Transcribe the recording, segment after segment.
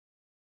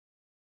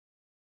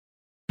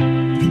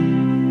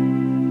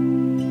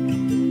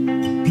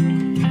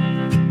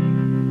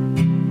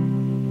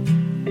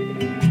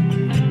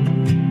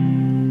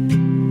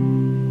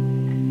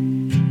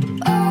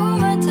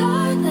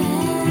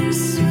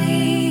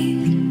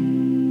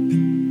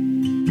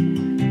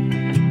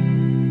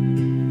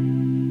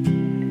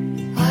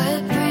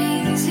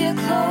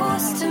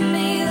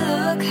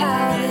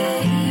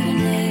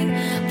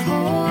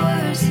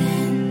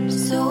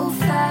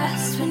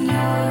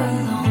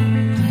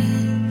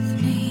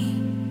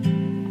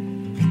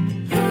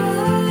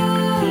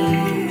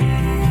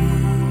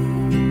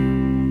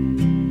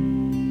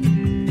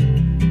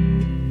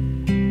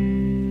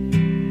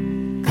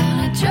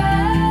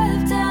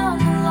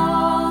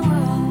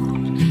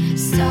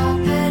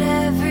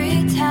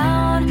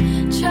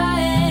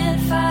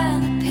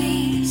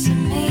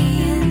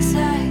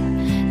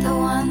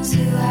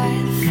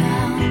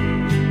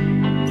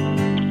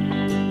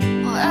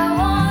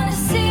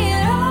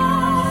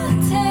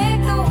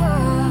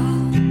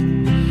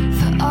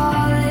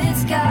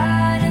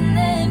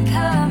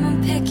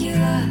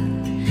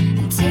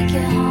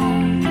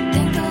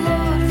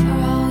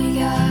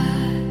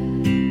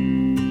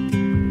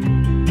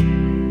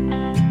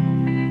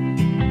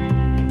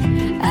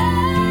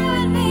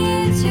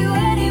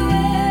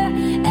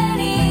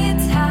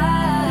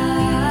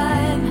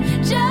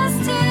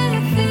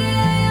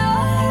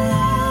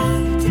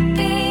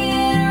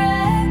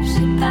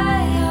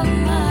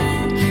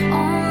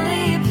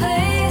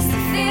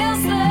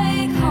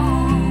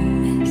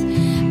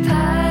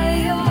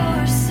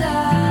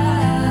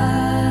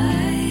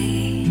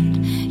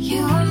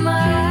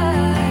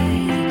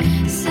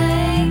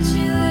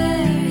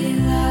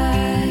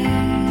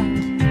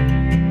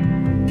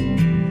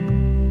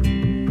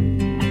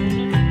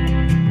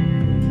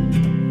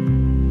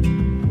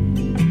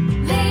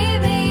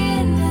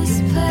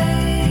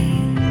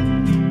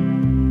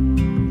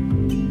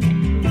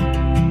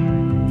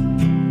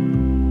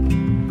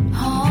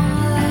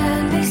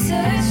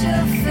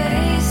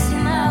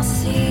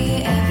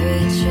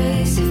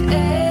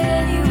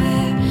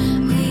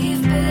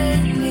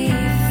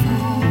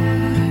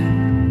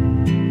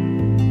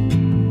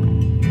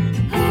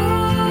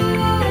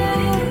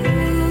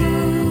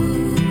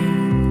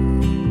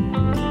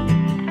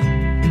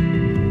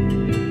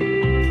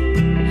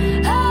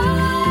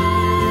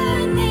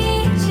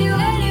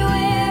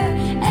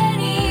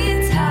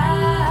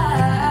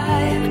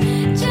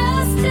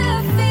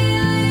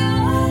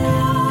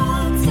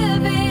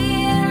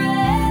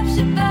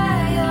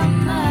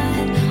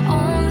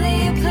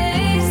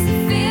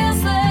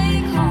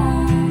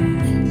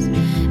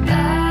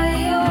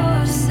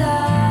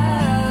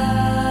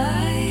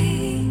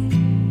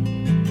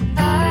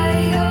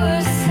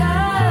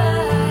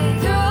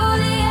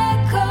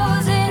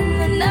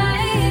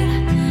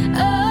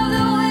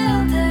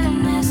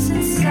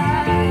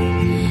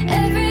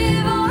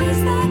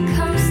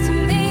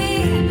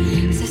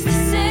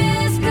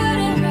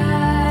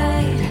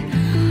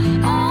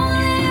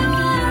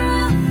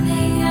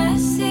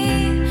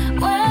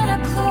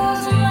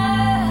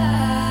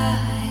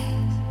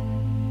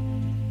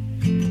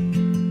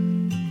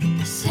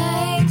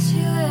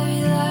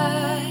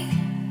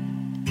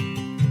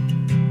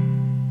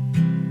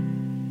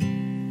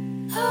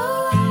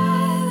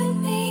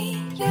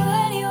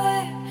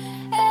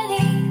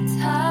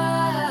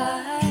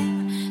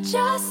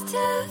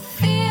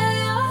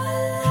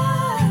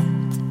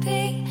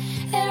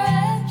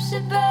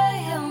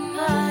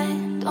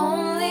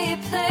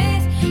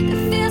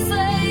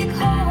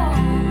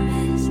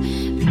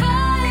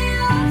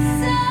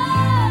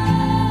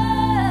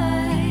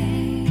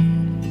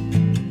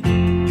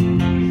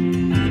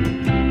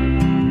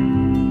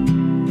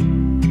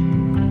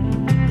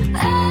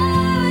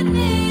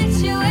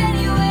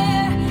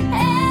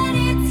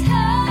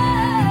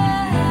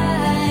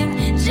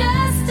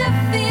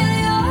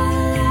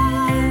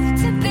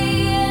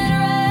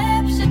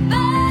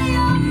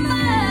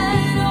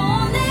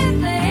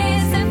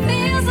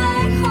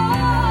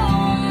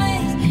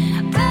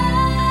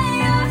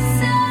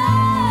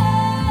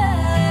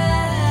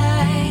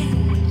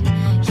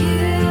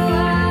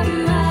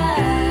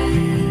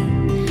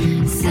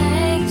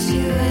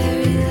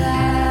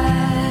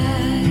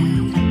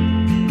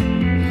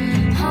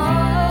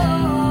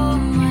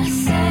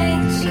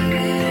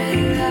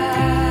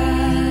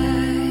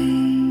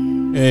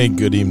Hey,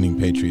 good evening,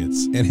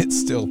 Patriots. And it's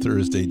still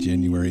Thursday,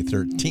 January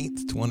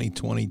 13th,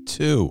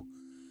 2022.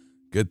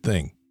 Good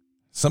thing.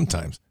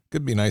 Sometimes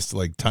could be nice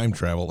to time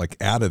travel,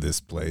 out of this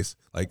place.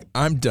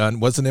 I'm done.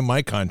 Wasn't in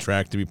my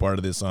contract to be part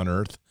of this on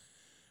Earth.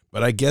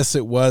 But I guess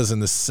it was in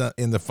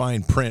the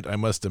fine print. I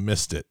must have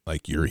missed it.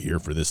 You're here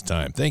for this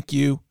time. Thank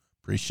you.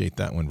 Appreciate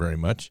that one very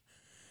much.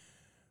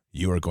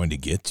 You are going to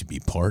get to be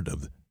part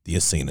of the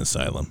insane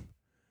asylum.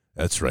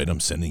 That's right.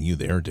 I'm sending you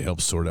there to help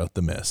sort out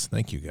the mess.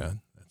 Thank you, God.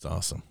 That's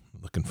awesome.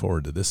 Looking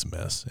forward to this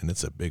mess, and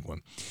it's a big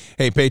one.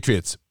 Hey,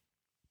 Patriots,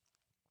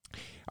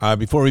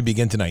 before we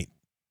begin tonight,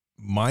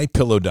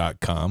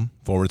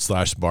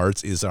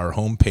 mypillow.com/Bards is our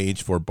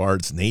homepage for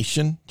Bards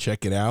Nation.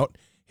 Check it out.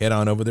 Head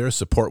on over there.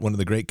 Support one of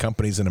the great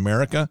companies in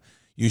America.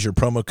 Use your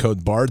promo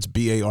code BARDS,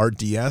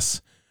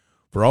 B-A-R-D-S,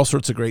 for all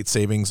sorts of great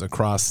savings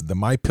across the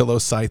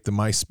MyPillow site, the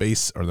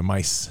MySpace, or the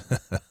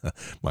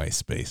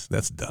MySpace,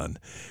 that's done,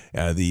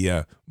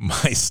 the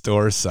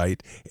MyStore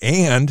site,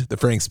 and the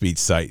Frank Speech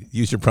site.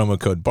 Use your promo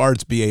code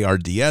BARDS,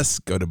 B-A-R-D-S.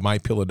 Go to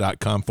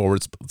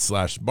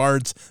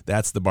mypillow.com/Bards.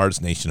 That's the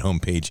Bards Nation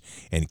homepage,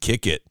 and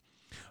kick it.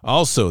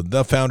 Also,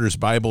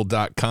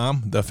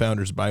 thefoundersbible.com,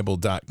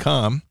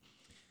 thefoundersbible.com.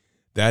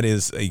 That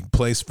is a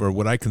place for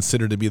what I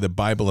consider to be the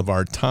Bible of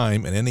our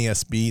time, an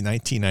NASB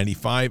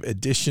 1995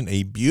 edition,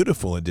 a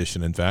beautiful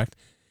edition, in fact,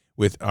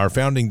 with our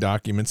founding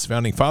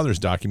fathers'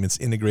 documents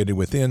integrated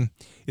within.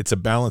 It's a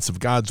balance of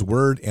God's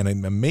Word and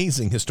an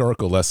amazing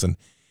historical lesson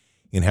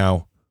in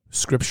how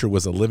Scripture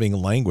was a living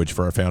language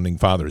for our founding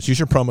fathers. Use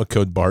your promo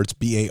code BARDS,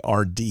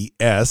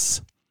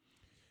 B-A-R-D-S,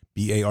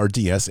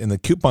 B-A-R-D-S, in the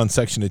coupon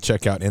section to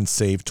check out and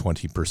save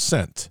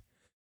 20%.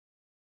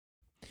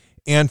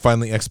 And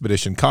finally,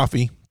 Expedition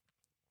Coffee.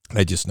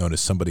 I just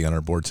noticed somebody on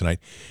our board tonight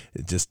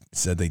just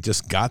said they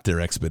just got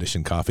their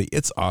Expedition Coffee.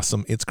 It's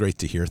awesome. It's great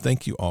to hear.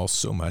 Thank you all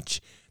so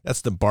much.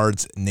 That's the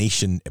Bards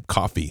Nation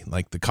coffee,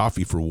 like the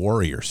coffee for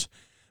warriors.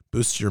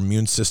 Boosts your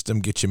immune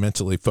system, get you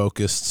mentally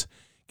focused,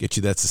 get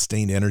you that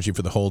sustained energy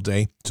for the whole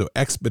day. So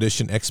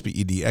Expedition,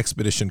 X-P-E-D,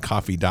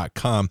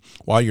 expeditioncoffee.com.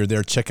 While you're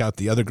there, check out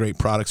the other great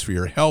products for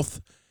your health.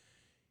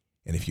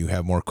 And if you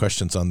have more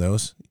questions on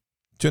those,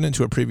 tune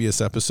into a previous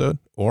episode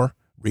or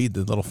read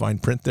the little fine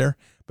print there.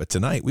 But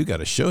tonight, we've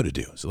got a show to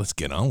do, so let's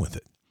get on with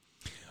it.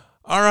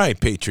 All right,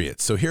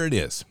 Patriots, so here it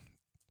is.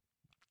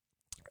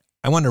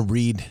 I want to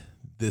read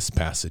this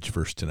passage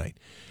first tonight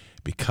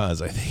because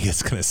I think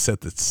it's going to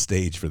set the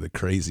stage for the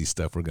crazy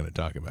stuff we're going to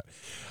talk about.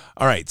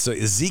 All right, so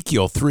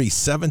Ezekiel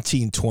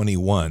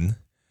 3:17-21,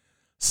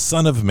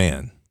 Son of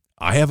man,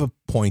 I have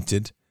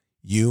appointed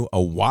you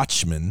a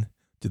watchman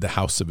to the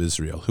house of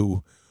Israel,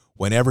 who,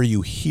 whenever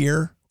you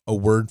hear a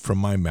word from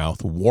my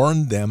mouth,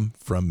 warn them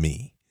from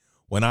me.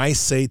 When I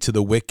say to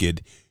the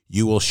wicked,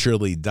 you will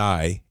surely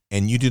die,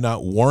 and you do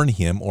not warn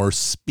him or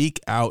speak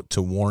out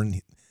to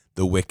warn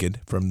the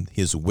wicked from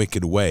his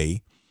wicked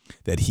way,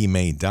 that he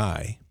may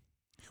die,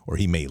 or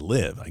he may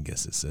live, I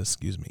guess it says,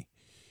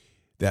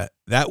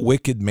 that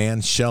wicked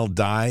man shall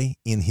die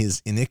in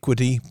his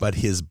iniquity, but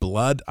his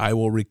blood I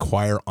will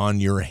require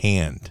on your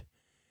hand.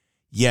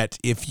 Yet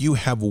if you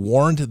have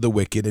warned the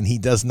wicked, and he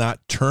does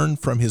not turn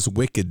from his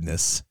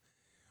wickedness,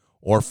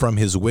 or from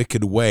his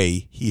wicked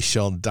way, he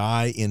shall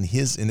die in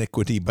his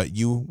iniquity, but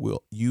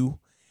you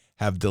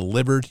have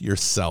delivered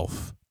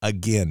yourself.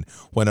 Again,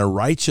 when a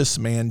righteous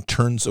man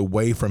turns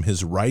away from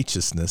his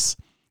righteousness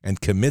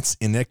and commits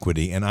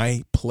iniquity, and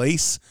I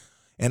place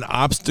an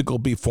obstacle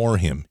before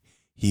him,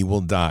 he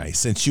will die.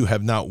 Since you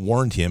have not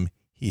warned him,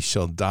 he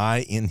shall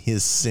die in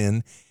his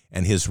sin,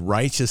 and his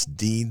righteous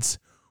deeds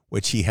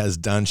which he has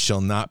done shall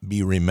not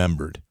be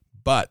remembered.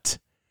 But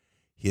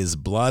his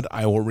blood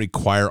I will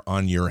require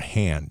on your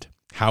hand.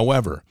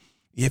 However,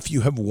 if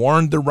you have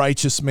warned the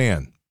righteous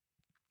man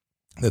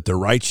that the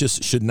righteous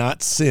should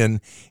not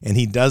sin, and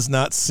he does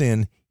not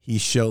sin, he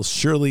shall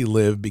surely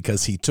live,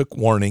 because he took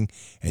warning,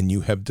 and you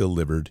have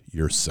delivered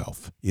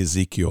yourself.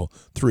 Ezekiel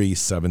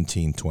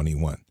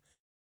 3:17-21.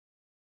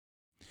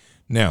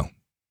 Now,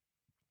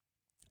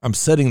 I'm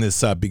setting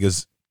this up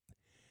because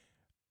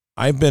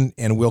I've been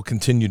and will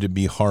continue to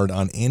be hard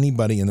on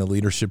anybody in the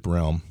leadership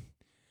realm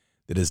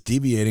that is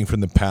deviating from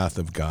the path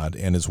of God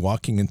and is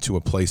walking into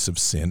a place of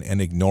sin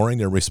and ignoring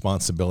their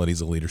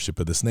responsibilities of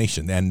leadership of this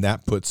nation. And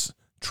that puts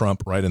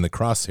Trump right in the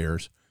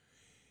crosshairs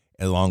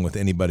along with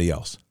anybody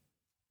else.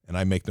 And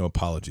I make no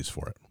apologies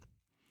for it.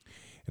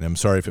 And I'm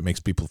sorry if it makes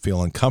people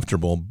feel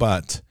uncomfortable,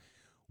 but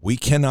we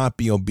cannot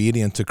be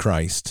obedient to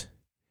Christ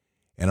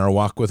and our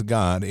walk with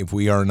God if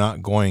we are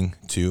not going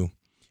to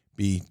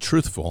be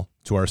truthful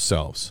to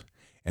ourselves.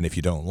 And if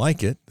you don't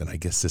like it, then I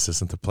guess this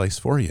isn't the place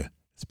for you.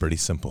 It's pretty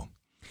simple.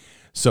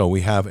 So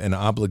we have an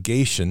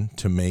obligation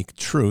to make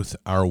truth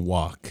our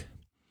walk.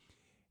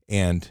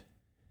 And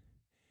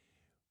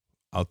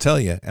I'll tell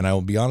you, and I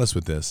will be honest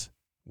with this,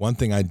 one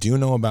thing I do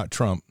know about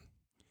Trump,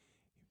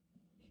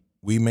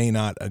 we may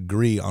not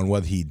agree on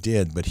what he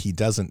did, but he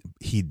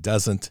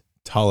doesn't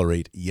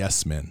tolerate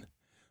yes men.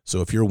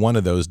 So if you're one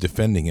of those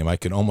defending him, I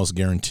can almost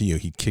guarantee you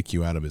he'd kick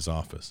you out of his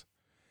office.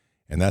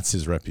 And that's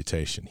his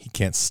reputation. He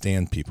can't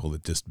stand people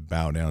that just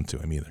bow down to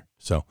him either.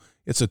 So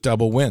it's a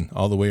double win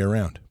all the way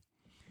around.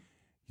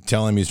 You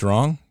tell him he's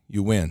wrong,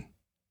 you win.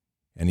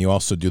 And you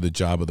also do the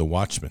job of the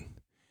watchman.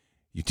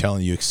 You tell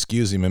him you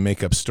excuse him and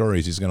make up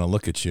stories, he's going to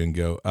look at you and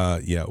go,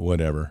 yeah,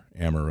 whatever,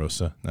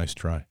 Omarosa, nice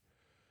try.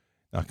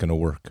 Not going to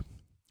work.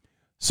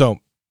 So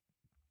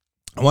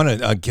I want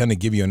to kind of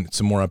give you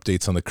some more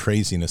updates on the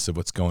craziness of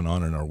what's going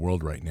on in our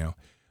world right now.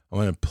 I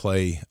want to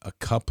play a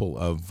couple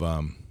of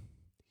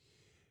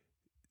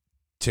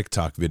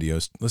TikTok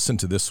videos. Listen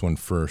to this one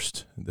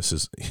first.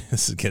 This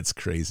gets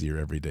crazier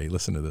every day.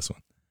 Listen to this one.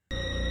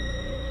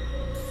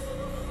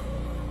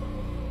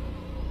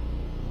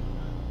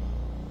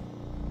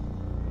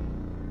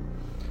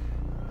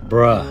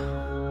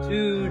 Bruh.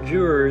 2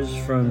 jurors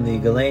from the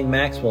Ghislaine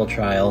Maxwell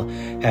trial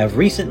have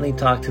recently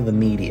talked to the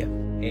media.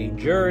 A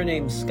juror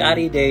named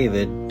Scotty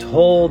David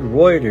told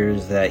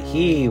Reuters that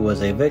he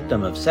was a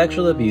victim of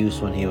sexual abuse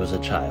when he was a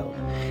child.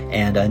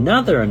 And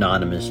another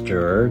anonymous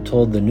juror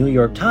told the New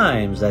York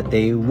Times that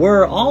they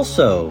were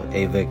also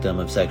a victim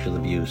of sexual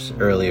abuse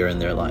earlier in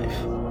their life.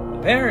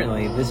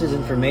 Apparently, this is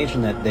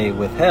information that they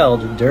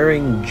withheld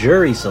during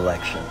jury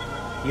selection.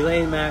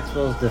 Ghislaine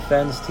Maxwell's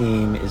defense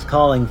team is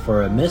calling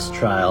for a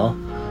mistrial,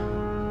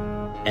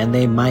 and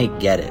they might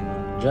get it.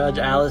 Judge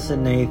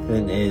Allison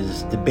Nathan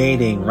is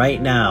debating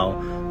right now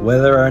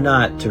whether or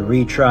not to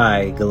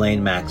retry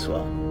Ghislaine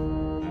Maxwell.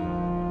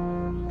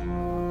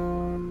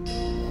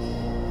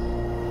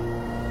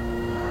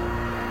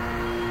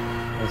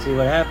 Let's see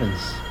what happens.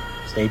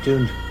 Stay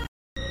tuned.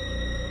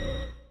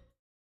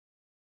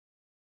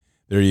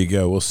 There you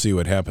go. We'll see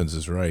what happens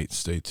is right.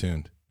 Stay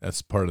tuned.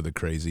 That's part of the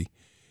crazy.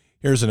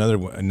 Here's another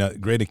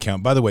great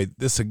account. By the way,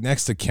 this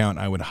next account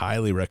I would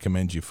highly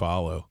recommend you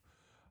follow.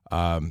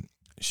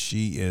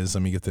 She is,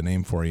 let me get the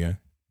name for you.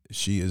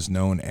 She is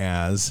known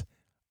as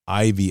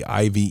Ivy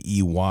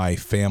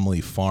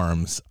Family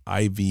Farms.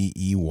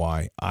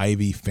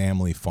 Ivy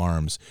Family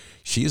Farms.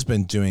 She's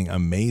been doing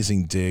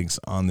amazing digs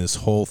on this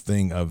whole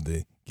thing of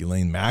the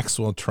Ghislaine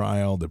Maxwell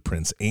trial, the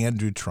Prince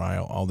Andrew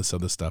trial, all this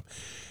other stuff.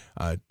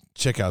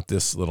 Check out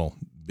this little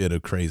bit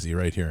of crazy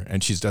right here.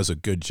 And she does a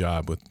good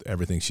job with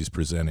everything she's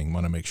presenting.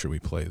 Want to make sure we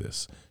play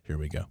this. Here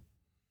we go.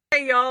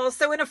 Hey y'all,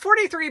 so in a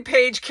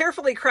 43-page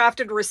carefully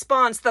crafted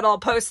response that I'll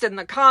post in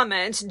the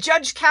comments,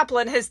 Judge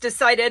Kaplan has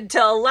decided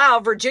to allow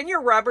Virginia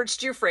Roberts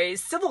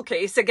Giuffre's civil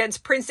case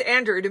against Prince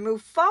Andrew to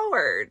move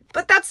forward.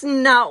 But that's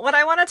not what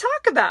I want to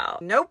talk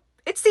about. Nope.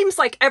 It seems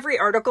like every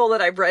article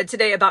that I've read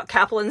today about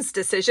Kaplan's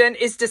decision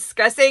is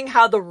discussing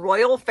how the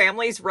royal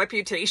family's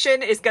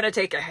reputation is going to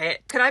take a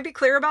hit. Can I be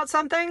clear about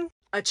something?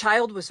 A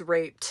child was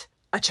raped.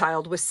 A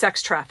child was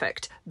sex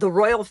trafficked. The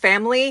royal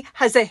family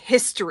has a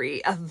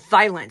history of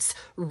violence,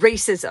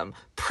 racism,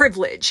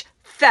 privilege,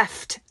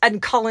 theft,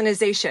 and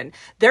colonization.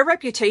 Their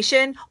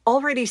reputation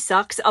already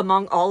sucks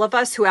among all of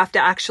us who have to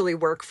actually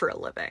work for a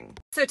living.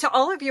 So to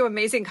all of you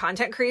amazing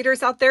content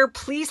creators out there,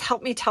 please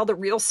help me tell the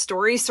real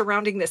story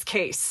surrounding this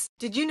case.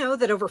 Did you know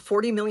that over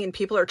 40 million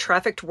people are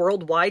trafficked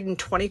worldwide and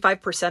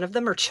 25% of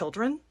them are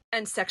children?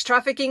 And sex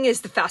trafficking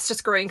is the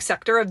fastest growing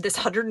sector of this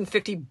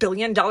 $150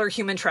 billion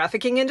human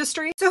trafficking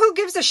industry. So who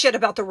gives a shit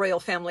about the royal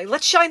family?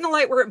 Let's shine the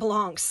light where it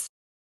belongs.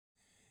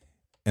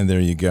 And there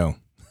you go.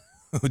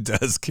 Who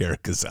does care?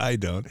 Because I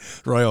don't.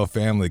 Royal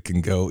family can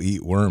go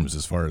eat worms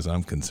as far as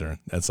I'm concerned.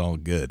 That's all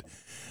good.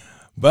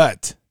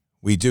 But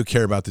we do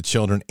care about the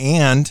children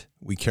and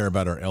we care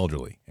about our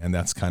elderly. And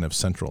that's kind of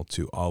central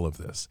to all of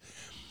this.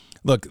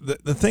 Look,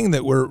 the thing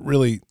that we're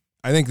really,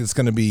 I think that's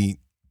going to be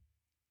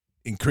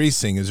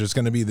increasing is there's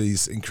going to be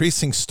these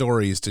increasing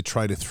stories to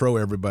try to throw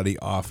everybody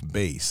off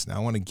base. Now, I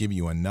want to give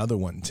you another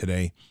one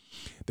today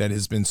that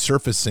has been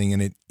surfacing,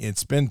 and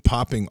it's been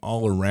popping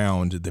all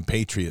around the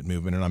Patriot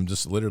movement, and I'm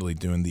just literally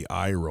doing the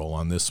eye roll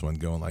on this one,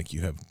 going like, you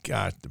have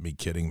got to be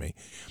kidding me.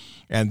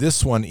 And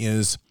this one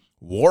is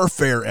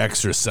warfare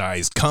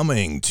exercise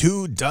coming.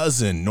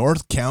 24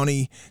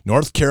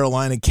 North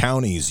Carolina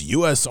counties,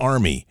 U.S.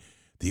 Army.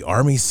 The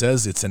Army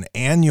says it's an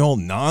annual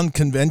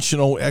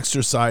non-conventional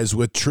exercise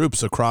with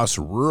troops across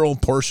rural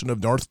portion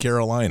of North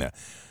Carolina.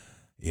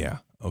 Yeah,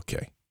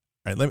 okay.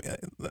 All right,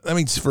 let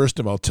me first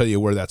of all tell you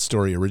where that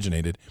story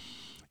originated.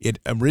 It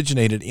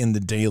originated in the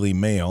Daily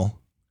Mail.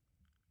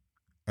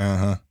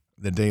 The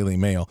Daily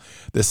Mail.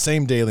 The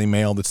same Daily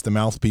Mail that's the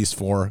mouthpiece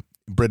for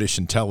British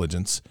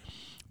intelligence.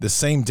 The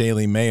same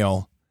Daily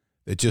Mail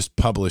that just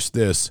published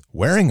this.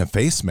 Wearing a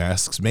face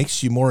mask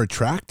makes you more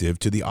attractive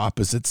to the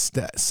opposite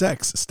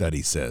sex,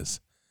 study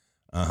says.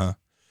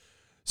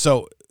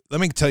 So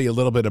let me tell you a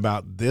little bit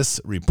about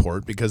this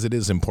report because it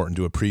is important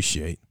to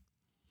appreciate.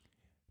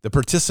 The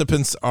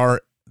participants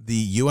are the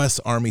U.S.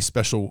 Army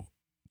John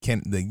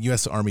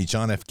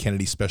F.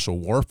 Kennedy Special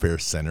Warfare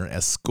Center,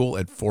 a school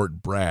at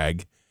Fort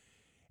Bragg,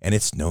 and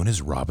it's known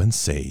as Robin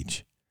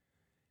Sage.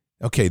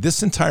 Okay,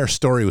 this entire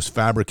story was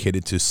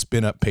fabricated to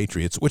spin up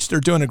patriots, which they're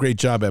doing a great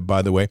job at,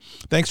 by the way.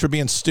 Thanks for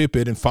being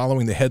stupid and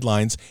following the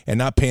headlines and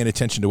not paying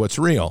attention to what's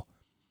real.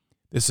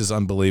 This is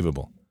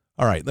unbelievable.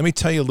 All right, let me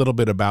tell you a little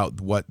bit about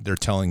what they're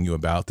telling you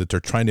about, that they're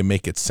trying to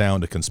make it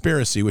sound a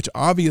conspiracy, which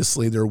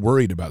obviously they're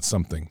worried about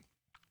something.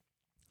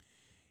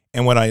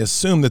 And what I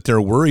assume that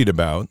they're worried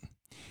about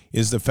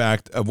is the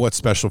fact of what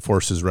special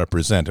forces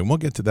represent. And we'll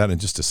get to that in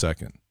just a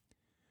second.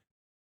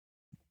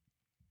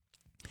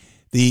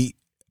 The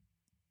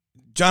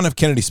John F.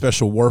 Kennedy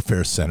Special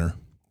Warfare Center,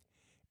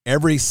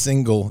 every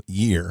single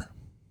year,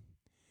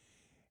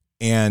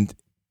 and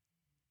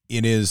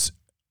it is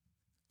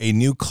a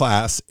new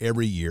class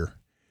every year,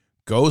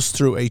 goes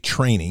through a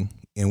training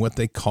in what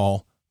they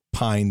call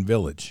Pine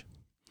Village.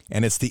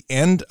 And it's the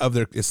end of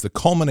it's the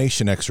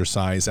culmination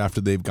exercise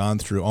after they've gone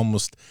through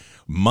almost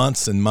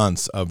months and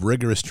months of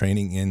rigorous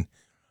training in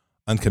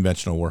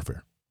unconventional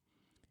warfare.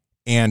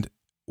 And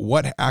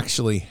what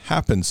actually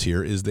happens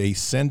here is they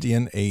send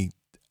in a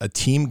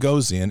team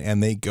goes in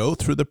and they go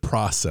through the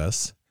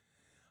process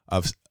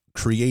of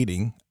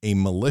creating a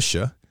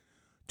militia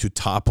to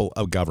topple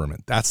a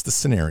government. That's the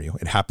scenario.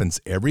 It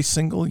happens every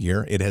single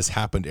year. It has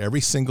happened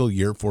every single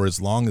year for as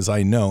long as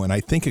I know. And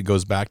I think it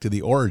goes back to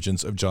the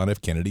origins of John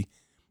F. Kennedy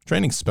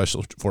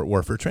Special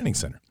Warfare Training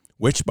Center,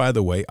 which, by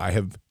the way, I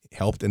have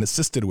helped and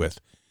assisted with.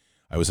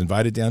 I was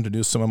invited down to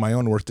do some of my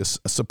own work to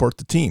support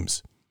the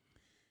teams.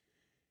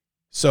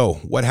 So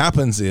what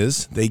happens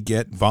is they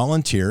get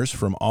volunteers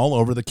from all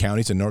over the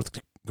counties in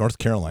North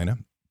Carolina,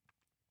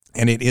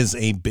 and it is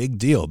a big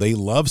deal. They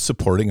love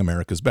supporting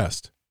America's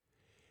best.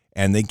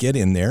 And they get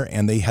in there,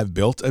 and they have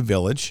built a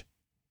village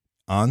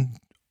on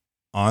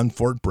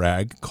Fort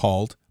Bragg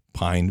called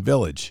Pine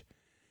Village.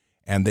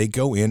 And they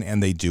go in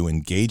and they do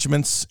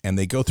engagements, and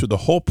they go through the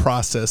whole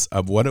process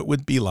of what it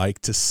would be like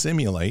to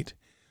simulate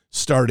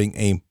starting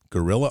a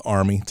guerrilla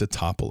army to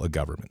topple a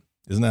government.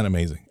 Isn't that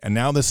amazing? And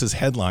now this is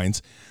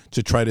headlines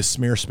to try to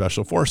smear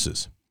special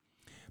forces.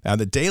 Now,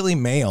 the Daily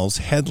Mail's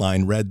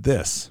headline read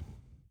this.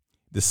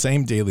 The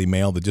same Daily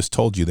Mail that just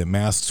told you that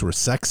masks were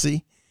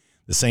sexy,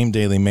 the same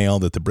Daily Mail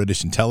that the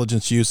British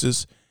intelligence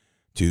uses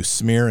to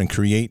smear and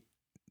create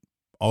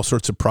all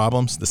sorts of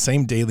problems, the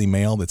same Daily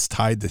Mail that's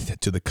tied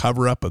to the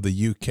cover-up of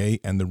the UK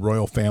and the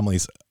royal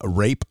family's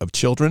rape of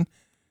children.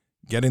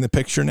 Getting the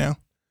picture now?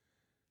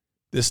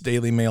 This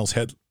Daily Mail's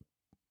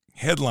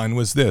headline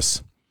was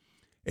this: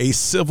 a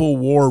Civil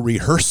War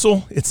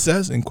rehearsal, it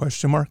says, in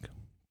question mark.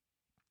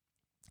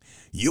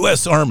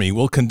 U.S. Army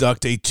will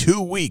conduct a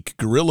 2-week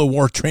guerrilla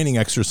war training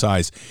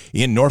exercise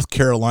in North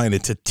Carolina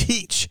to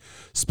teach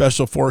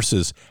special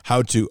forces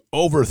how to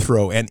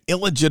overthrow an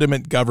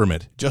illegitimate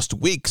government just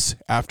weeks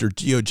after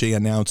DOJ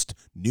announced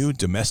new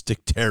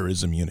domestic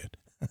terrorism unit.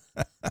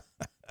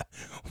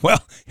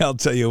 Well, I'll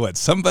tell you what,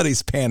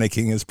 somebody's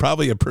panicking is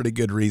probably a pretty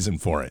good reason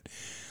for it.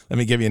 Let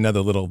me give you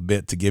another little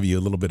bit to give you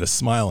a little bit of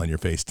smile on your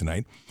face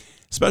tonight.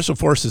 Special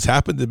Forces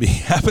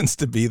happens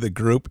to be the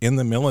group in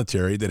the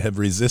military that have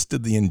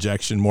resisted the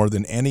injection more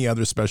than any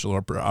other special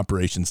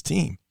operations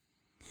team.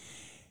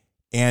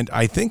 And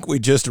I think we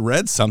just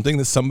read something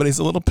that somebody's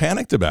a little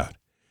panicked about.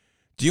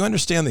 Do you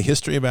understand the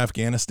history of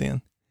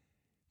Afghanistan?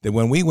 That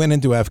when we went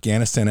into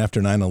Afghanistan after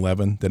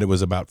 9/11, that it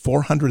was about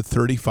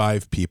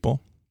 435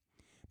 people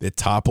that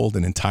toppled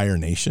an entire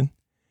nation?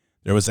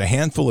 There was a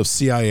handful of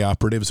CIA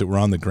operatives that were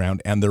on the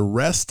ground, and the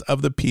rest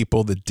of the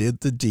people that did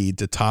the deed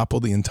to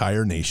topple the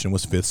entire nation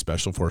was 5th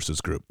Special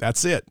Forces Group.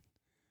 That's it.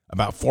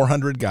 About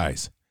 400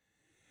 guys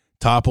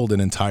toppled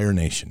an entire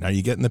nation. Now,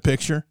 you getting the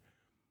picture?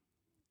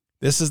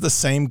 This is the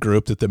same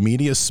group that the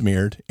media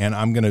smeared, and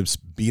I'm going to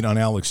beat on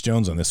Alex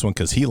Jones on this one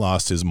because he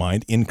lost his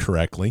mind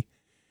incorrectly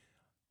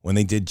when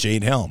they did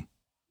Jade Helm.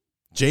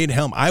 Jade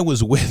Helm, I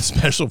was with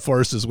Special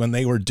Forces when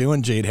they were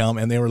doing Jade Helm,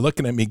 and they were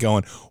looking at me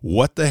going,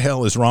 what the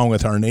hell is wrong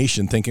with our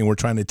nation, thinking we're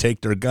trying to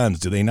take their guns?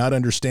 Do they not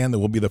understand that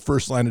we'll be the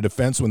first line of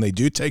defense when they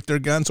do take their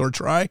guns or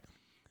try?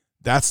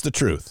 That's the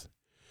truth.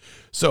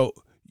 So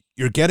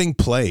you're getting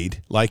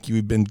played like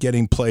you've been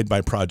getting played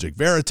by Project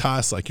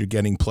Veritas, like you're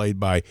getting played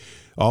by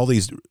all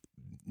these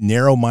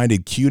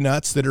narrow-minded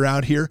Q-nuts that are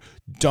out here.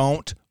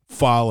 Don't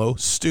follow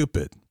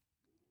stupid.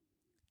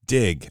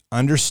 Dig.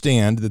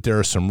 Understand that there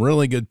are some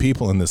really good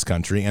people in this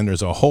country, and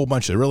there's a whole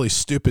bunch of really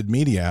stupid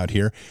media out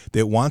here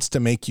that wants to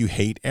make you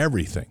hate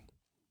everything.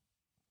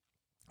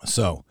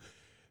 So,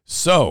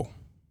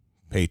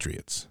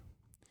 Patriots,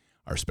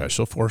 our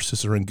special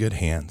forces are in good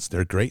hands.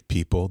 They're great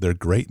people. They're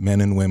great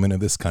men and women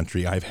of this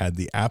country. I've had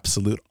the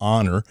absolute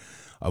honor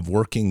of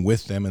working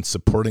with them and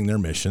supporting their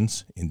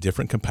missions in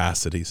different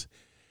capacities.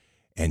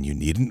 And you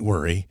needn't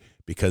worry,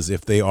 because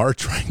if they are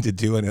trying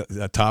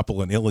to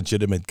topple an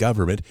illegitimate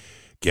government,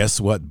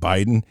 guess what,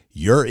 Biden?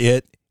 You're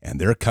it, and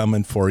they're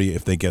coming for you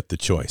if they get the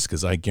choice,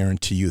 because I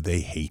guarantee you they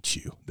hate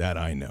you. That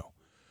I know.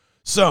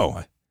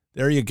 So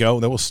there you go.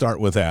 Then we'll start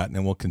with that, and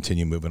then we'll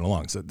continue moving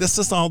along. So this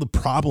is all the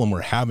problem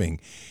we're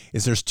having,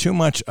 is there's too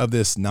much of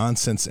this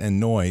nonsense and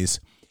noise,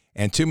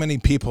 and too many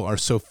people are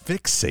so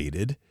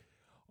fixated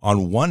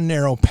on one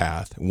narrow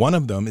path. One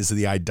of them is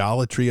the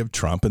idolatry of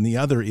Trump, and the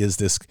other is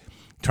this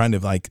trying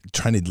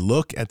to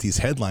look at these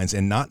headlines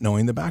and not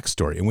knowing the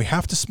backstory. And we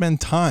have to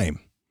spend time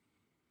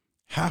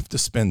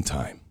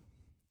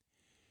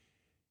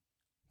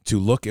to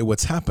look at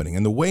what's happening.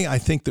 And the way I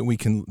think that we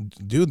can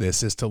do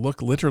this is to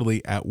look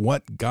literally at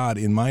what God,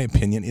 in my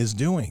opinion, is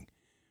doing.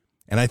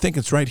 And I think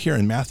it's right here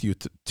in Matthew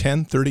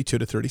 10:32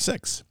 to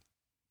 36.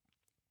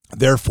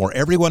 Therefore,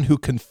 everyone who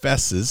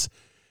confesses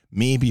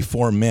me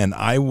before men,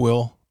 I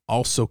will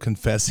also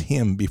confess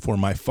him before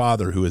my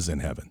Father who is in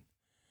heaven.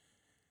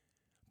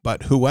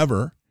 But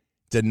whoever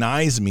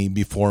denies me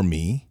before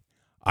me,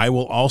 I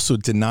will also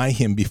deny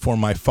him before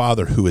my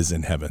Father who is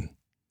in heaven.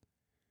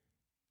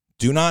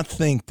 Do not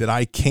think that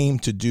I came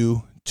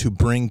to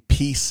bring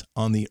peace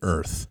on the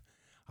earth.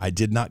 I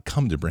did not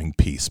come to bring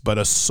peace, but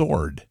a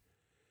sword.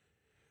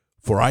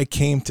 For I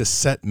came to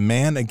set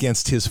man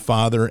against his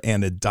father,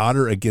 and a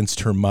daughter against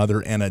her mother,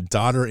 and a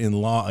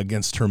daughter-in-law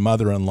against her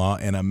mother-in-law,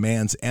 and a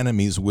man's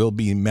enemies will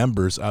be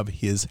members of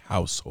his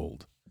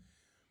household.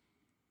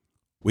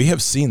 We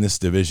have seen this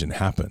division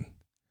happen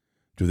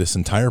through this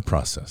entire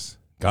process.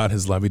 God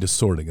has levied a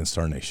sword against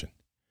our nation.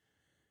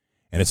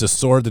 And it's a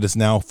sword that has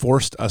now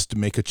forced us to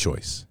make a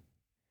choice.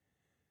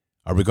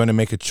 Are we going to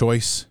make a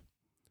choice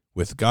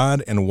with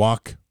God and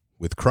walk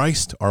with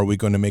Christ, or are we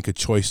going to make a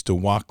choice to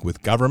walk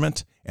with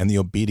government and the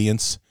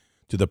obedience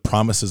to the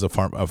promises of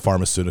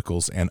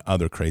pharmaceuticals and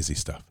other crazy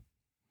stuff?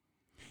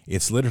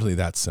 It's literally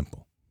that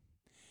simple.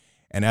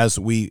 And as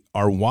we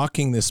are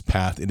walking this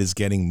path, it is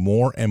getting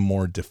more and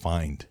more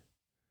defined.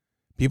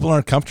 People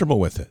aren't comfortable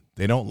with it.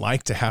 They don't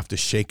like to have to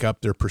shake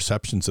up their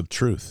perceptions of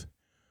truth.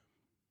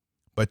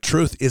 But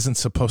truth isn't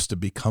supposed to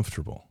be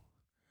comfortable.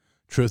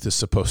 Truth is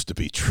supposed to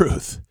be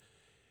truth.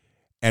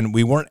 And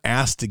we weren't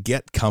asked to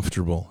get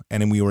comfortable,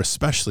 and we were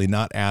especially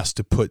not asked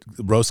to put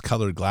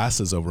rose-colored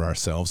glasses over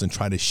ourselves and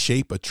try to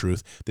shape a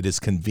truth that is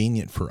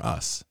convenient for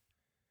us.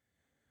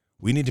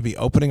 We need to be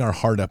opening our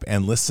heart up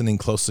and listening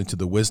closely to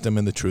the wisdom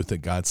and the truth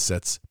that God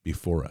sets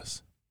before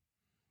us.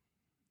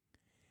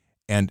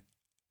 And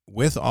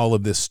with all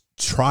of this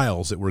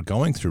trials that we're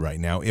going through right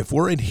now, if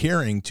we're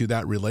adhering to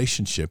that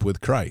relationship with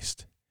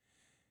Christ,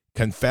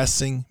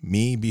 confessing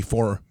me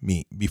before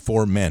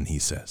men, he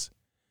says,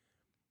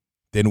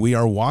 then we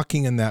are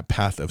walking in that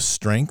path of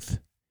strength,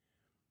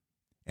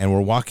 and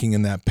we're walking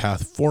in that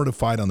path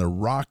fortified on the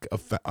rock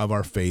of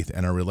our faith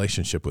and our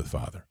relationship with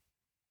Father.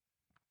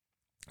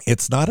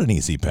 It's not an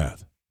easy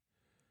path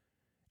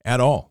at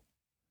all.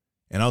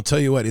 And I'll tell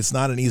you what, it's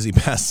not an easy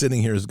path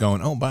sitting here is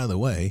going, oh, by the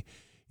way,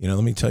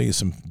 let me tell you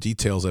some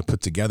details I put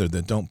together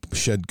that don't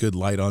shed good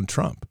light on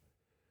Trump.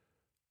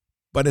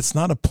 But it's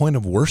not a point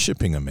of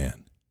worshiping a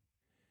man.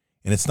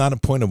 And it's not a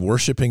point of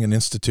worshiping an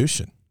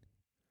institution.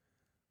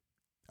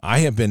 I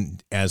have been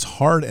as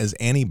hard as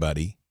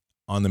anybody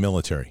on the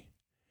military.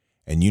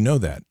 And you know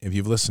that if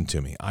you've listened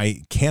to me.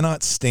 I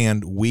cannot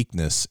stand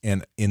weakness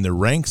in the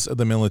ranks of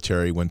the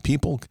military when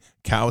people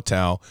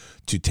kowtow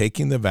to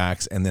taking the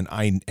vax. And then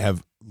I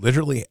have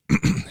literally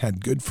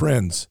had good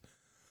friends.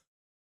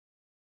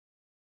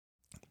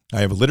 I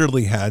have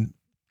literally had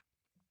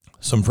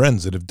some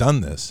friends that have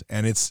done this,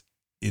 and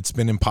it's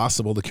been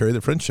impossible to carry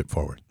the friendship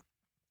forward.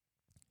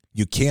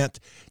 You can't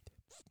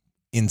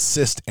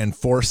insist and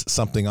force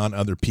something on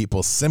other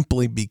people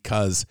simply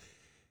because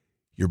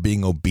you're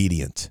being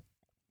obedient.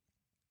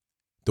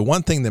 The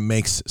one thing that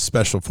makes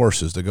special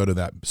forces, to go to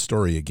that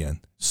story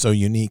again, so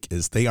unique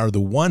is they are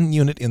the one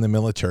unit in the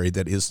military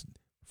that is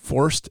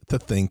forced to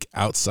think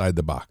outside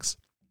the box.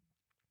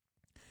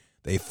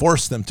 They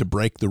force them to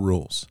break the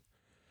rules.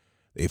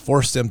 They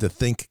force them to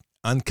think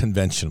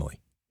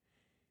unconventionally.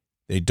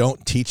 They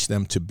don't teach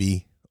them to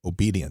be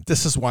obedient.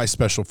 This is why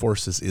Special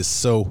Forces is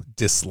so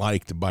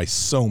disliked by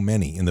so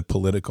many in the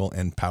political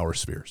and power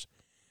spheres.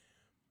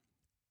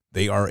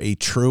 They are a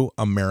true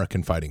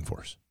American fighting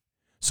force.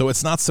 So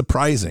it's not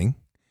surprising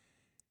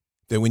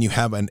that when you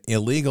have an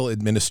illegal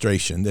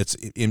administration that's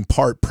in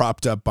part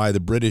propped up by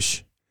the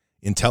British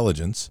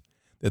intelligence,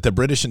 that the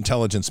British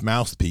intelligence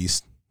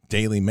mouthpiece,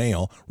 Daily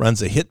Mail,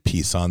 runs a hit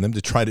piece on them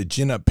to try to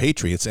gin up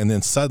patriots, and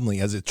then suddenly,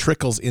 as it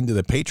trickles into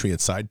the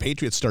patriot side,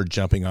 patriots start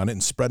jumping on it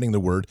and spreading the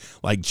word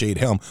like Jade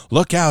Helm.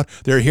 Look out,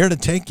 they're here to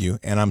take you.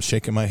 And I'm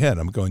shaking my head.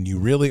 I'm going, you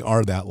really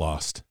are that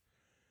lost.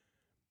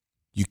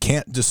 You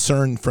can't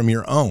discern from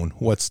your own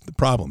what's the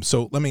problem.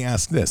 So let me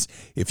ask this.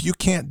 If you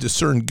can't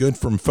discern good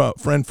from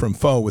friend from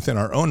foe within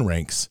our own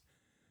ranks,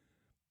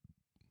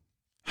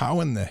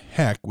 how in the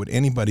heck would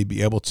anybody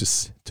be able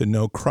to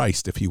know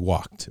Christ if he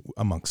walked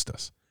amongst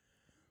us?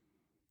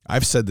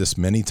 I've said this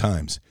many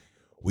times.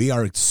 We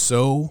are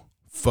so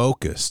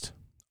focused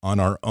on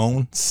our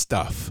own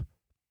stuff,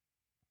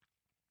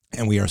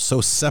 and we are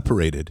so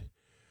separated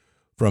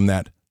from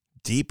that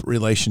deep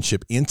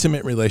relationship,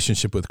 intimate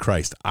relationship with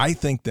Christ. I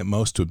think that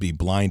most would be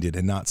blinded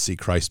and not see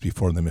Christ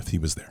before them if he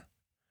was there.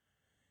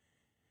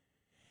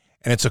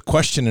 And it's a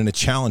question and a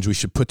challenge we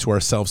should put to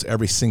ourselves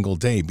every single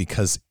day,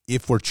 because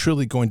if we're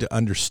truly going to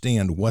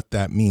understand what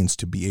that means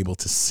to be able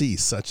to see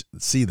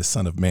the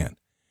Son of Man,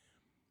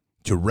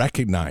 to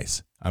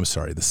recognize,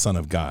 the Son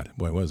of God.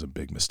 Boy, it was a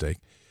big mistake.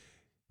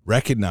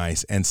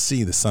 Recognize and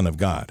see the Son of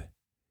God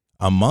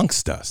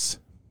amongst us.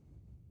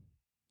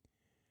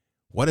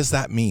 What does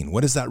that mean?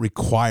 What does that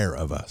require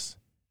of us?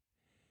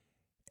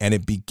 And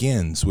it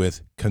begins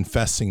with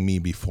confessing me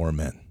before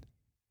men.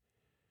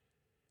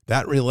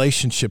 That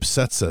relationship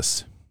sets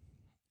us.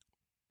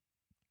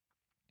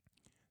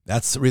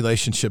 That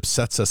relationship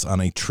sets us on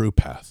a true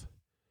path.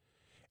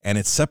 And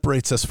it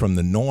separates us from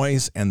the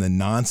noise and the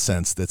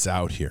nonsense that's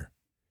out here.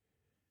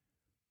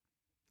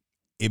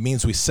 It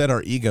means we set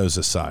our egos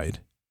aside.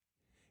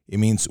 It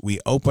means we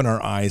open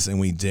our eyes and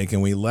we dig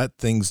and we let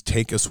things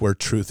take us where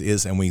truth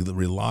is, and we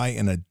rely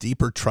in a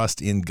deeper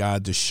trust in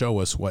God to show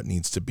us what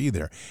needs to be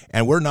there.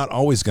 And we're not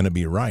always going to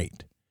be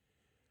right,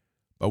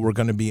 but we're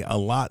going to be a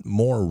lot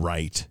more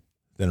right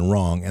than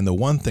wrong. And the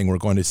one thing we're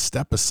going to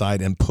step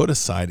aside and put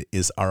aside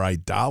is our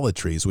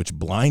idolatries, which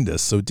blind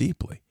us so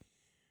deeply.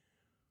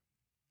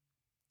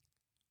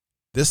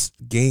 This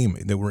game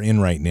that we're in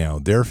right now,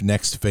 their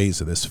next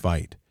phase of this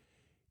fight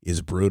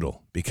is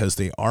brutal because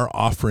they are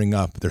offering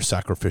up their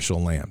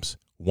sacrificial lambs.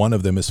 One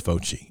of them is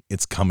Fauci.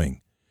 It's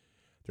coming.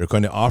 They're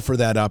going to offer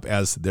that up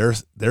as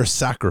their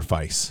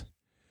sacrifice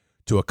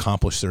to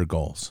accomplish their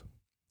goals.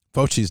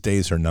 Fauci's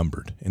days are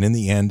numbered, and in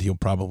the end, he'll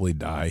probably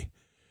die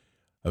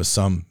of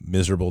some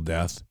miserable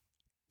death.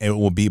 It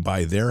will be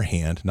by their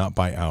hand, not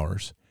by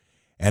ours.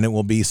 And it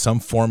will be some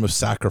form of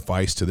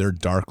sacrifice to their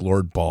dark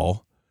lord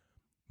Baal,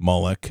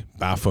 Moloch,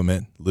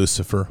 Baphomet,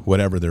 Lucifer,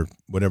 whatever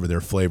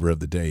their flavor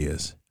of the day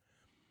is.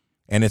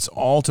 And it's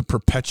all to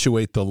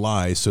perpetuate the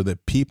lie so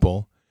that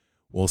people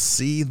will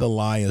see the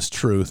lie as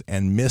truth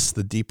and miss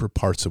the deeper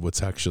parts of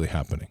what's actually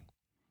happening.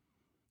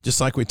 Just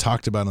like we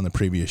talked about on the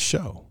previous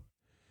show.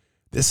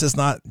 This is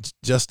not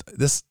just,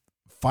 this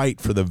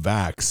fight for the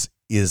vax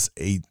is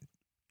a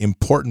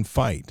important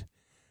fight,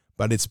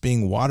 but it's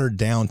being watered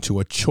down to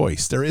a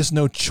choice. There is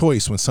no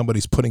choice when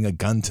somebody's putting a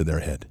gun to their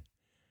head.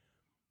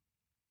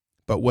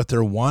 But what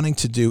they're wanting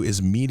to do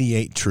is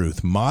mediate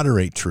truth,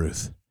 moderate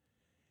truth,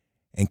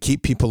 and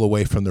keep people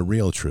away from the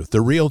real truth.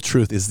 The real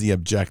truth is the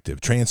objective,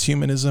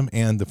 transhumanism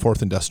and the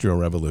Fourth Industrial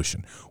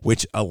Revolution,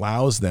 which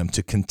allows them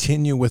to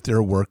continue with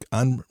their work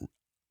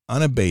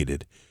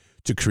unabated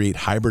to create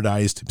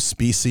hybridized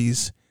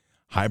species,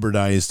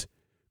 hybridized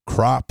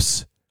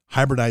crops,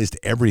 hybridized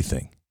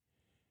everything.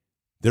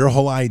 Their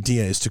whole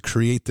idea is to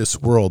create this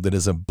world that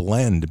is a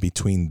blend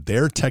between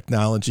their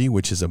technology,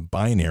 which is a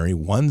binary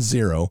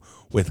 1-0,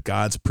 with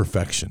God's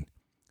perfection.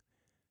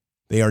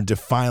 They are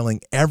defiling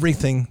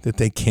everything that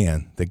they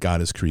can that God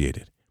has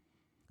created.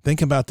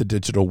 Think about the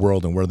digital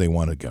world and where they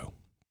want to go.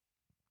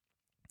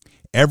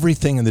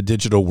 Everything in the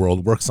digital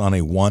world works on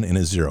a 1 and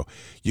a 0.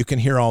 You can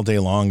hear all day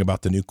long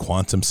about the new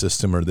quantum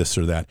system or this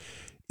or that.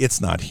 It's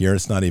not here.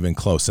 It's not even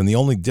close. And the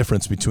only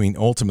difference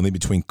ultimately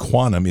between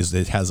quantum is that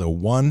it has a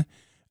 1,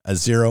 a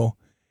 0,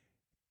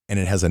 and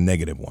it has a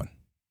 -1.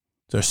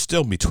 They're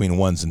still between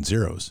 1s and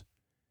 0s.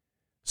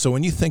 So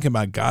when you think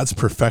about God's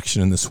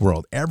perfection in this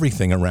world,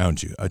 everything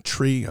around you, a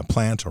tree, a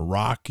plant, a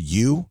rock,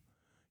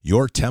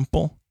 your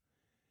temple,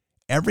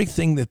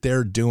 everything that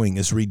they're doing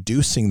is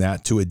reducing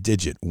that to a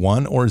digit,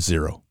 1 or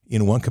 0,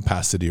 in one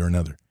capacity or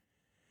another.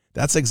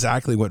 That's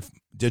exactly what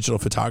digital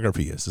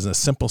photography is in a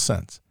simple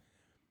sense.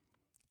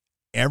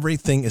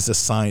 Everything is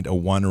assigned a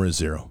 1 or a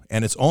 0,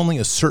 and it's only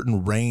a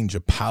certain range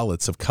of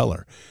palettes of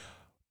color.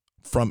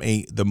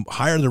 The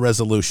higher the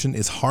resolution,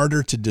 it's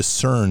harder to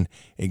discern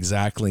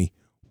exactly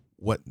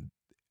what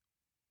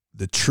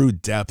the true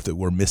depth that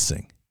we're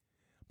missing.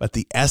 But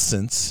the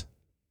essence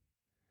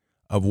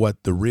of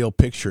what the real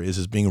picture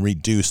is being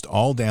reduced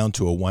all down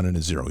to a 1 and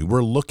a 0.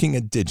 We're looking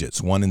at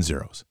digits, 1 and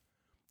 0s.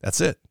 That's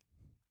it.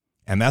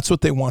 And that's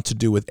what they want to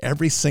do with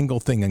every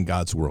single thing in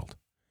God's world.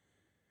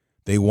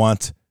 They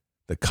want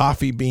the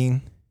coffee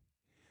bean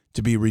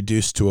to be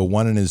reduced to a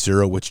 1 and a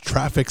 0, which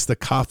traffics the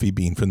coffee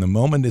bean from the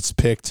moment it's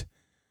picked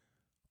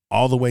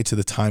all the way to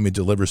the time it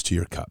delivers to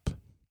your cup.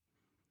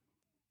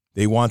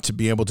 They want to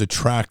be able to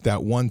track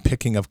that one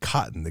picking of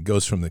cotton that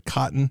goes from the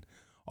cotton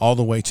all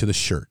the way to the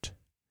shirt.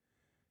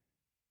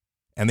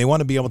 And they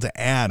want to be able to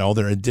add all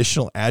their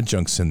additional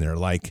adjuncts in there,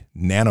 like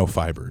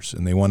nanofibers.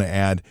 And they want to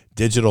add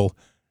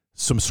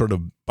some sort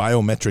of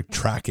biometric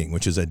tracking,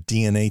 which is a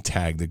DNA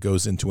tag that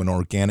goes into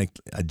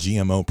a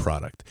GMO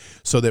product.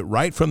 So that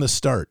right from the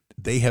start,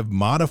 they have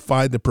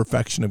modified the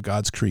perfection of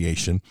God's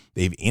creation.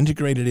 They've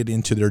integrated it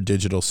into their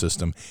digital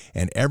system.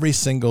 And every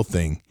single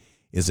thing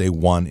is a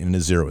 1 and a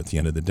 0 at the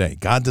end of the day.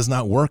 God does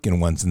not work in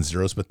 1s and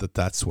 0s, but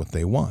that's what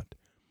they want.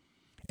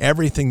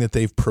 Everything that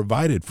they've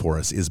provided for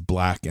us is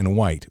black and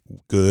white,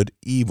 good,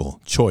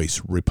 evil,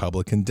 choice,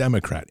 Republican,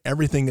 Democrat.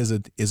 Everything is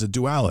a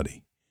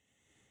duality.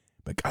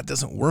 But God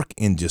doesn't work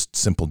in just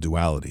simple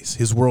dualities.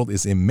 His world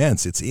is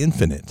immense. It's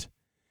infinite.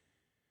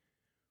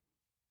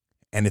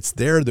 And it's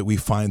there that we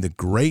find the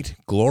great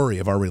glory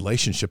of our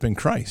relationship in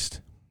Christ.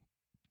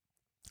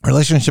 Our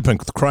relationship in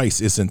Christ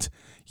isn't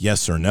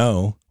yes or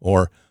no,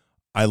 or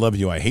I love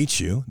you, I hate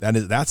you.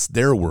 That's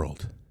their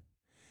world.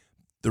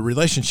 The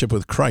relationship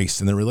with Christ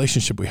and the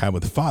relationship we have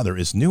with the Father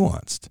is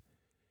nuanced.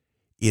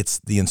 It's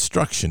the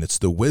instruction, it's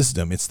the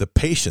wisdom, it's the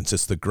patience,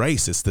 it's the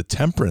grace, it's the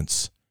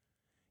temperance,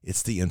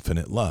 it's the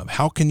infinite love.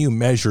 How can you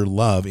measure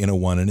love in a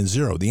 1 and a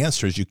 0? The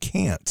answer is you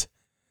can't.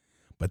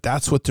 But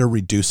that's what they're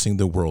reducing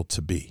the world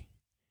to be.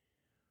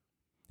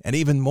 And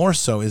even more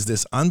so is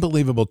this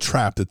unbelievable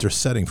trap that they're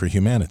setting for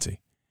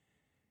humanity.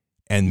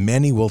 And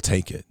many will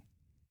take it.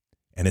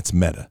 And it's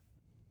meta.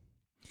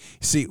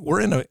 See,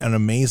 we're in an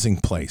amazing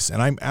place,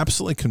 and I'm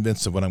absolutely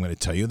convinced of what I'm going to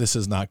tell you. This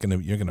is not going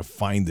to, you're going to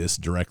find this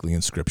directly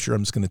in Scripture.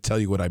 I'm just going to tell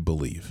you what I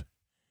believe,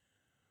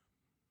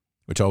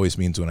 which always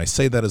means when I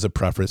say that as a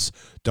preface,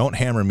 don't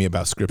hammer me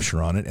about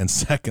Scripture on it, and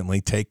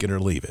secondly, take it or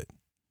leave it.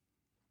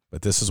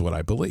 But this is what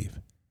I believe.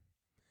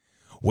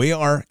 We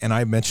are, and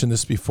I've mentioned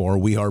this before,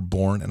 we are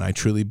born, and I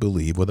truly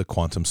believe, with a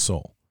quantum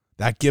soul.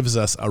 That gives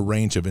us a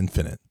range of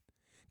infinite.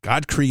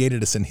 God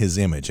created us in his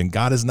image, and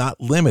God is not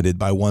limited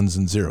by ones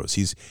and zeros.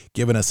 He's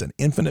given us an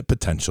infinite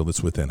potential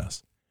that's within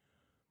us.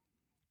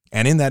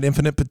 And in that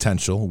infinite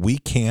potential, we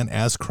can,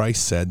 as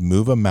Christ said,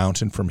 move a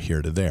mountain from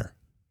here to there.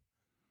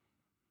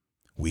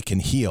 We can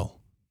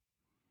heal.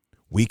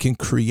 We can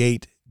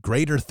create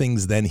greater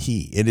things than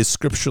he. It is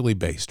scripturally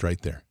based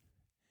right there.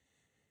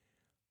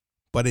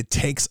 But it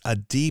takes a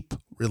deep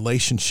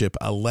relationship,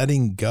 a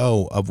letting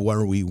go of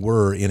where we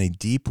were in a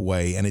deep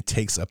way, and it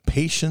takes a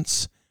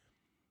patience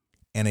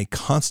and a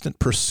constant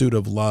pursuit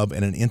of love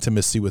and an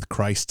intimacy with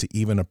Christ to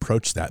even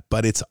approach that.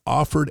 But it's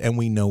offered and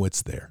we know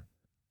it's there.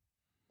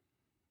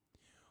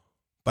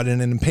 But in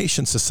an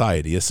impatient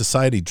society, a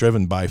society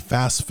driven by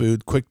fast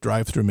food, quick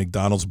drive-through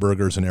McDonald's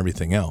burgers and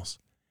everything else,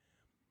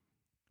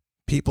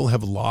 people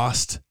have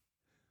lost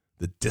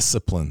the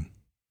discipline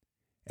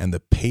and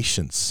the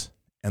patience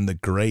and the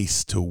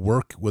grace to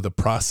work with a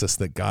process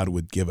that God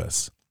would give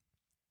us.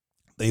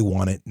 They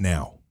want it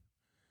now.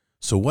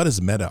 So what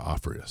does Meta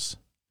offer us?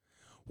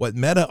 What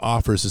Meta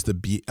offers is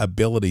the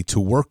ability to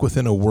work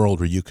within a world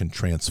where you can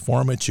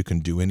transform it, you can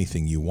do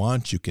anything you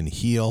want, you can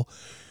heal,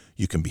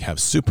 you can have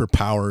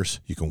superpowers,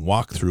 you can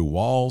walk through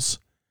walls,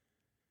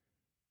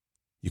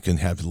 you can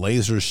have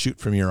lasers shoot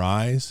from your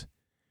eyes,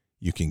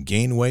 you can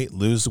gain weight,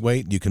 lose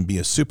weight, you can be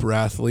a super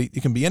athlete, you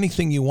can be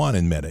anything you want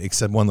in Meta,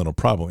 except one little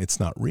problem, it's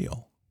not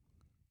real.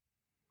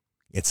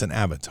 It's an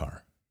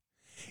avatar.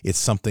 It's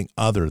something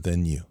other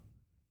than you.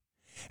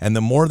 And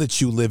the more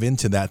that you live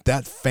into that,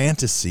 that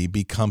fantasy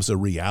becomes a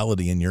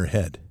reality in your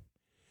head.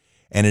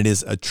 And it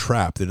is a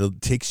trap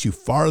that takes you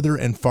farther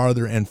and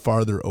farther and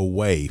farther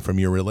away from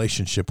your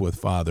relationship with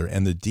Father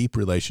and the deep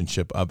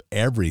relationship of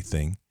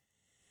everything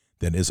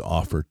that is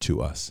offered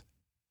to us.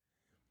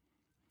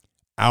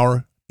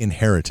 Our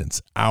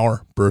inheritance,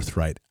 our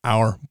birthright,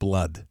 our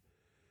blood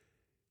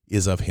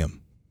is of him.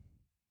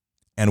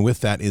 And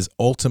with that is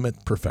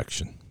ultimate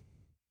perfection.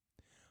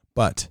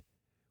 But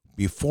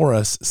before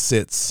us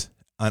sits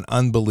an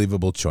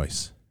unbelievable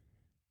choice.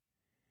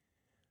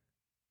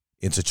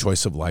 It's a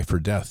choice of life or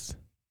death.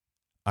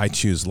 I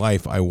choose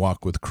life. I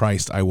walk with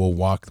Christ. I will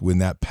walk in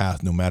that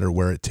path no matter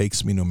where it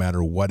takes me, no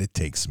matter what it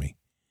takes me.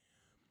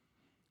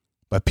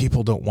 But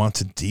people don't want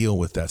to deal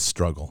with that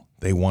struggle.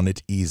 They want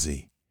it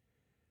easy.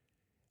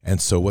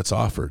 And so what's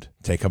offered?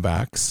 Take a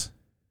vax,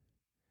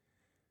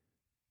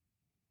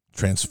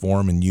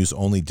 transform and use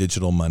only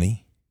digital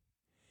money,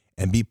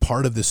 and be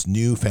part of this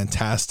new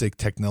fantastic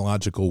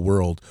technological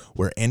world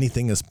where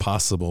anything is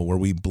possible, where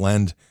we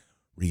blend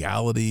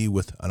reality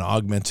with an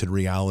augmented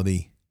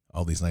reality,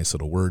 all these nice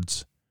little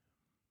words,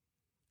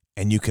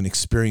 and you can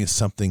experience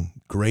something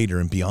greater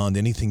and beyond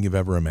anything you've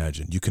ever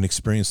imagined. You can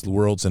experience the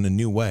worlds in a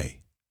new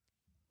way.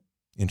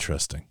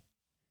 Interesting,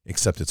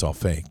 except it's all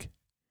fake.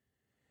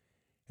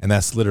 And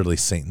that's literally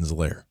Satan's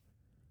lair.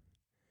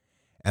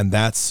 And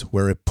that's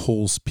where it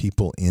pulls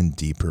people in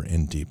deeper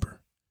and deeper.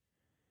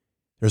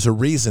 There's a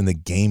reason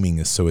that gaming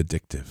is so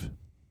addictive.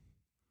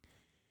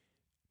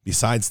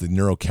 Besides the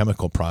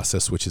neurochemical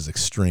process, which is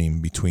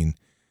extreme between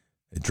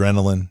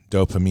adrenaline,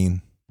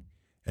 dopamine,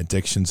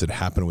 addictions that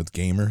happen with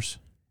gamers,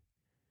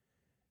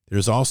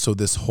 there's also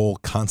this whole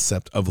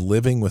concept of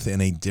living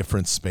within a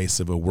different space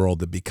of a world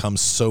that becomes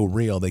so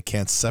real they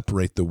can't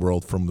separate the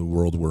world from the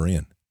world we're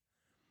in.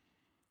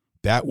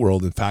 That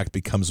world, in fact,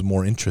 becomes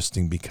more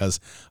interesting because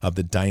of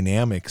the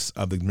dynamics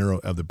of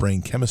the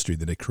brain chemistry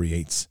that it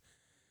creates.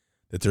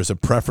 That there's a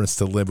preference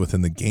to live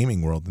within the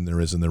gaming world than there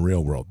is in the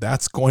real world.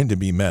 That's going to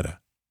be Meta.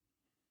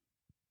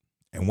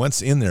 And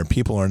once in there,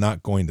 people are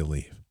not going to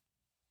leave.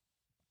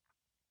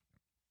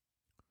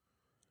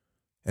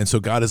 And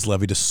so God has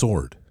levied a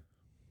sword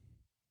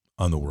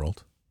on the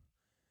world.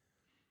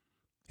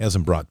 He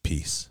hasn't brought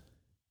peace.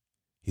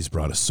 He's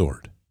brought a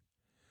sword.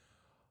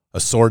 A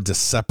sword to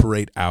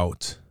separate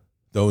out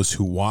those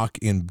who walk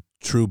in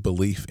true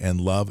belief and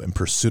love and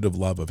pursuit of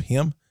love of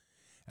him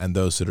and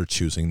those that are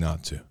choosing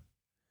not to.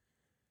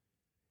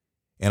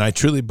 And I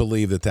truly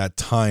believe that that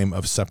time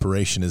of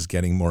separation is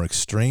getting more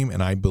extreme,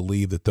 and I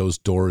believe that those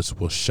doors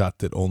will shut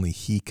that only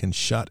he can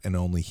shut and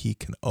only he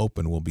can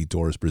open will be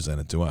doors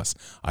presented to us.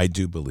 I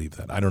do believe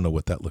that. I don't know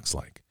what that looks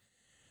like,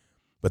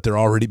 but they're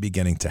already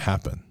beginning to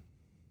happen.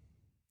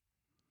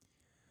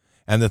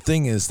 And the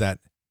thing is that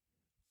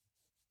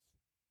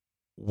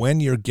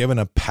when you're given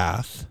a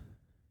path,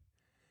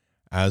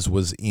 as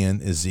was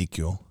in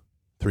Ezekiel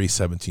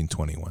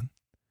 3:17-21,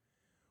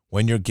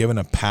 when you're given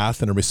a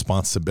path and a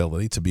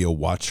responsibility to be a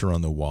watcher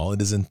on the wall,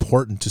 it is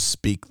important to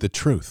speak the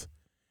truth,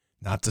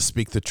 not to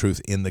speak the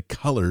truth in the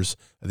colors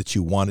that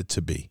you want it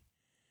to be.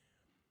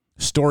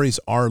 Stories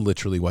are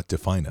literally what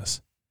define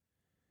us.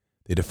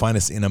 They define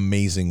us in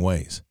amazing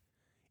ways.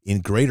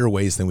 in greater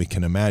ways than we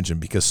can imagine,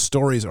 because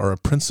stories are a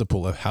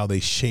principle of how they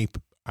shape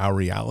our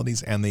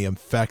realities and they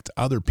affect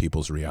other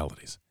people's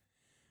realities.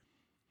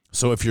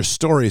 So if your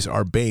stories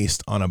are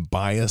based on a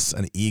bias,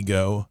 an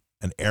ego,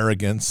 an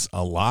arrogance,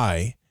 a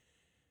lie,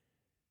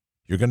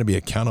 you're going to be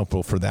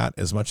accountable for that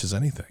as much as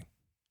anything.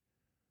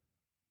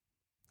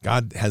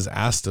 God has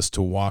asked us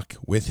to walk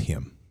with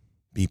him,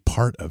 be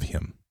part of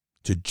him,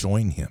 to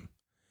join him,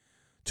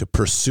 to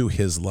pursue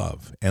his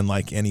love. And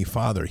like any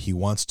father, he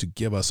wants to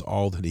give us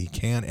all that he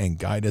can and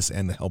guide us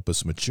and help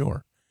us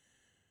mature.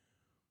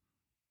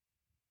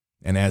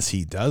 And as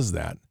he does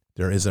that,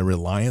 there is a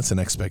reliance and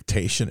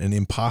expectation and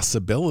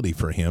impossibility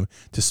for him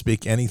to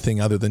speak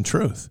anything other than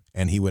truth.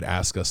 And he would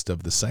ask us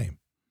of the same.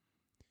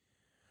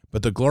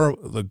 But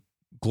the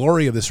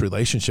glory of this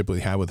relationship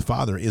we have with the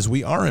Father is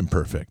we are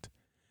imperfect.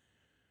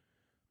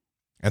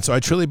 And so I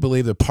truly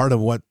believe that part of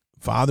what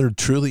Father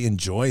truly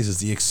enjoys is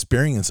the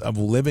experience of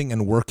living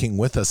and working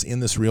with us in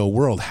this real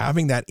world,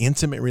 having that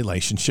intimate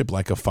relationship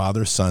like a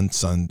father, son,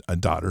 a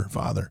daughter,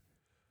 father.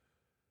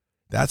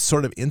 That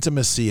sort of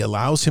intimacy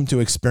allows him to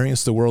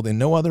experience the world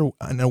in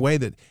a way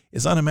that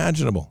is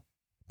unimaginable,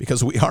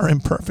 because we are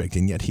imperfect,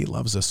 and yet he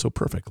loves us so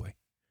perfectly.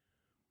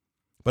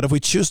 But if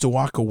we choose to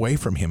walk away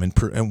from him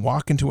and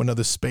walk into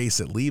another space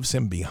that leaves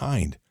him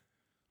behind,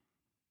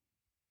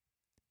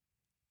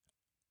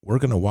 we're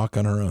going to walk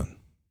on our own.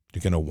 You're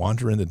going to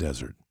wander in the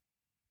desert.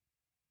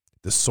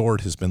 The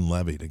sword has been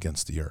levied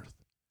against the earth,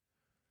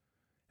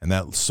 and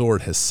that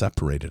sword has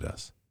separated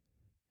us.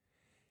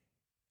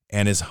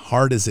 And as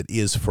hard as it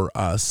is for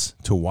us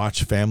to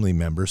watch family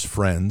members,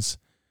 friends,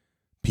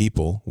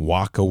 people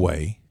walk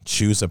away,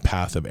 choose a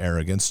path of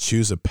arrogance,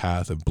 choose a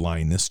path of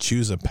blindness,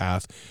 choose a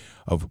path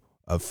of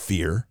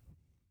fear,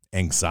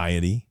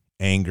 anxiety,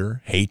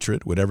 anger,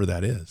 hatred, whatever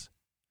that is.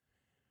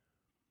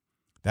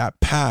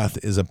 That path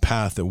is a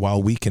path that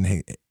while we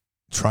can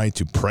try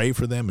to pray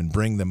for them and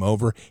bring them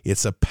over,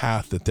 it's a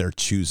path that they're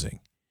choosing.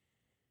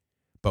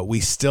 But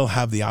we still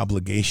have the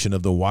obligation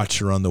of the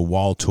watcher on the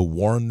wall to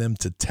warn them,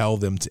 to tell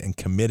them, and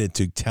committed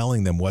to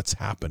telling them what's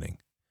happening.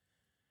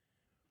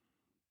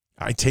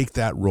 I take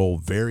that role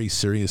very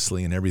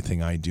seriously in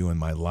everything I do in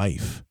my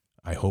life.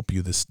 I hope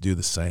you do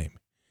the same.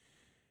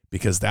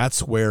 Because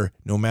that's where,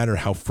 no matter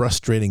how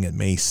frustrating it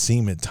may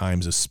seem at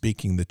times of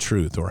speaking the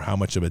truth, or how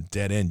much of a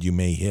dead end you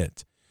may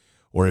hit,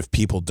 or if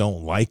people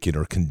don't like it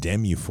or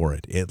condemn you for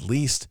it, at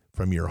least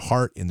from your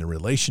heart in the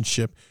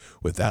relationship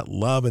with that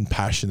love and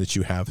passion that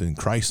you have in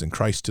Christ and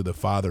Christ to the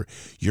Father,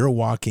 you're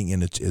walking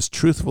in as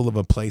truthful of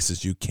a place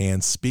as you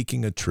can,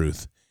 speaking a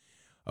truth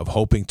of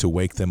hoping to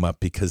wake them up,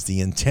 because the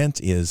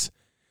intent is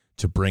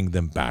to bring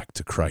them back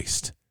to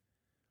Christ.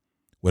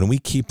 When we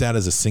keep that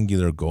as a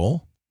singular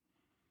goal,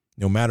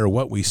 no matter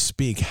what we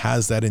speak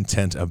has that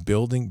intent of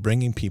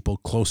bringing people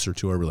closer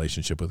to a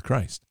relationship with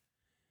Christ.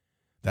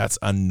 That's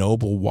a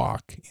noble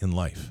walk in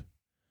life.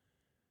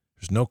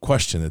 There's no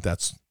question that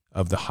that's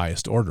of the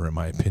highest order, in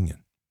my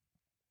opinion.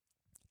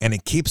 And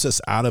it keeps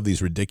us out of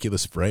these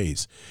ridiculous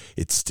phrases.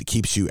 It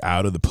keeps you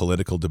out of the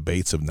political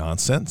debates of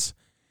nonsense.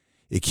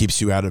 It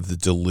keeps you out of the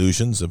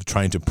delusions of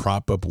trying to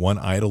prop up one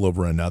idol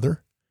over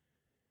another.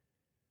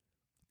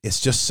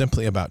 It's just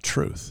simply about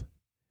truth.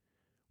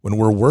 When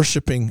we're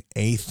worshiping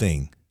a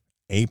thing,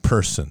 a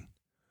person,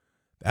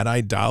 that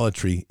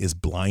idolatry is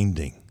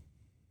blinding.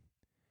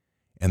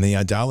 And the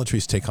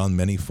idolatries take on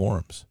many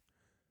forms.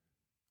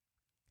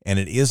 And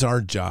it is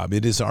our job,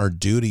 it is our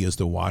duty as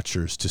the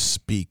watchers to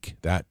speak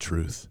that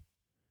truth.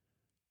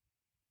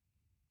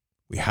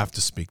 We have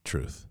to speak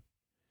truth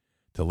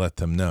to let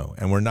them know.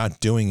 And we're not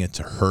doing it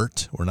to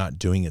hurt, we're not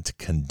doing it to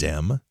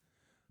condemn,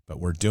 but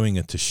we're doing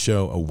it to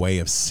show a way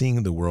of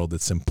seeing the world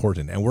that's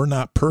important. And we're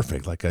not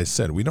perfect, like I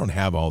said. We don't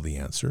have all the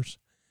answers.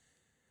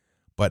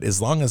 But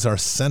as long as our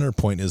center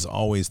point is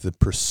always the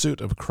pursuit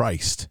of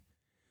Christ,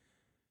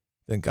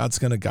 then God's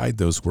going to guide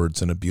those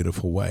words in a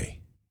beautiful way,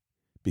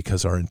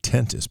 because our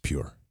intent is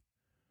pure.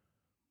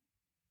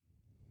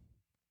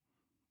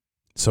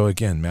 So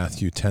again,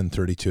 Matthew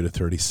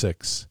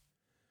 10:32-36.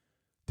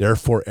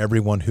 Therefore,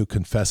 everyone who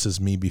confesses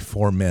me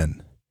before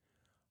men,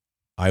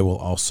 I will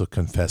also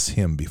confess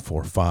him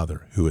before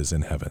Father who is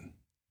in heaven.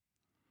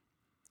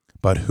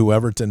 But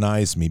whoever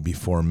denies me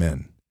before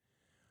men,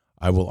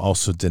 I will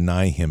also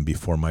deny him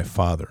before my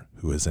Father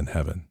who is in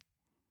heaven.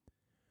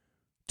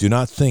 Do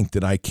not think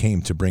that I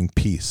came to bring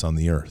peace on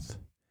the earth.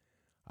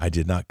 I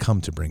did not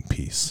come to bring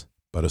peace,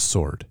 but a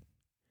sword.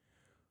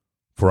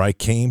 For I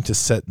came to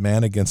set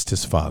man against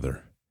his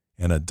father,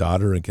 and a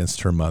daughter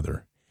against her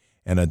mother,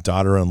 and a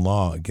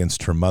daughter-in-law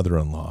against her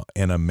mother-in-law,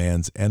 and a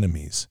man's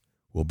enemies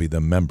will be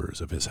the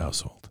members of his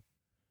household.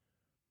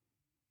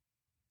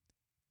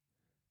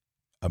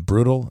 A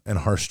brutal and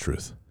harsh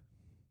truth,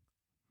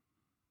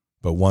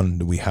 but one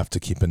that we have to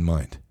keep in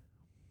mind.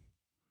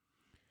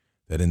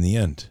 That in the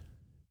end,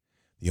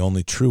 the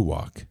only true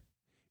walk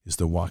is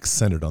the walk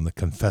centered on the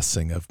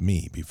confessing of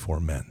me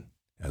before men,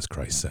 as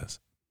Christ says.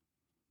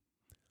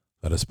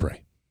 Let us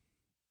pray.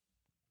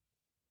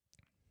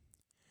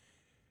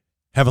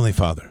 Heavenly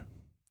Father,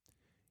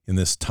 in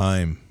this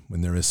time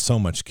when there is so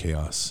much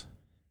chaos,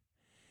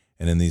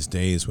 And in these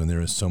days when there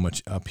is so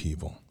much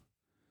upheaval,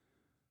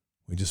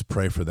 we just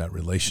pray for that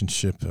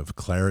relationship of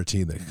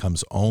clarity that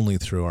comes only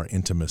through our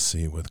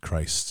intimacy with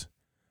Christ,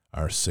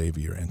 our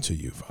Savior, and to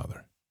you,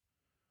 Father.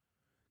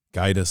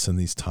 Guide us in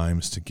these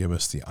times to give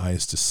us the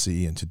eyes to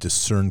see and to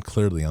discern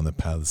clearly on the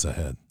paths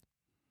ahead.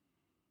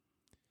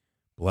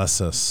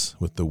 Bless us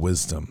with the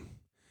wisdom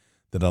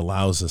that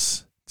allows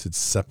us to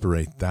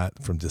separate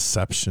that from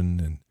deception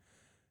and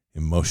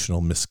emotional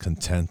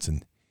miscontent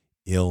and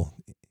ill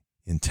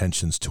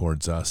intentions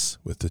towards us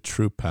with the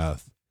true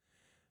path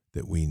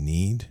that we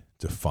need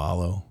to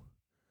follow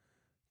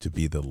to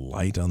be the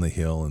light on the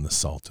hill and the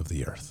salt of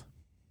the earth.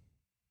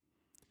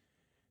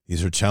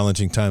 These are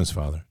challenging times,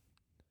 Father.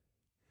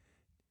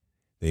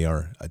 They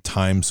are at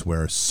times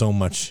where so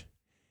much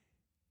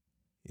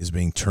is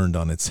being turned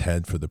on its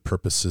head for the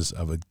purposes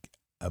of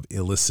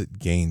illicit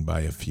gain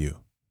by a few.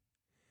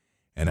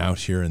 And out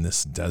here in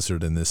this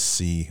desert and this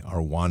sea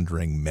are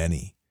wandering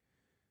many,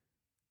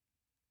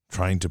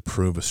 trying to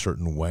prove a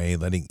certain way,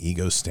 letting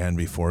ego stand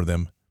before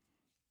them,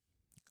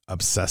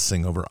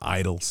 obsessing over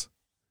idols.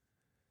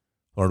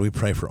 Lord, we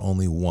pray for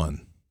only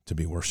one to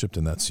be worshipped,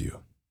 and that's you.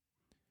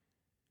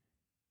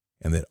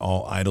 And that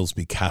all idols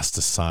be cast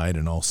aside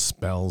and all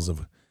spells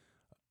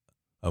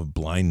of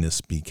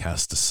blindness be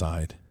cast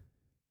aside.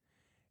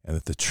 And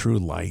that the true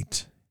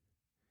light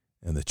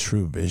and the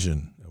true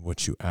vision of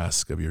what you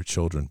ask of your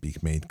children be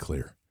made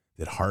clear.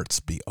 That hearts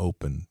be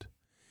opened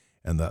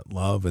and that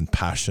love and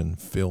passion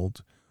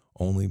filled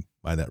only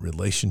by that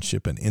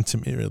relationship and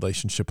intimate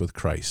relationship with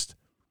Christ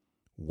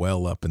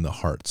well up in the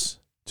hearts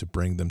to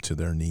bring them to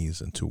their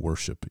knees and to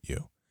worship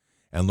you.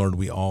 And Lord,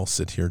 we all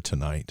sit here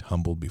tonight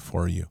humbled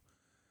before you.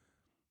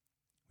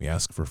 We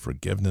ask for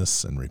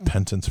forgiveness and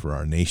repentance for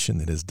our nation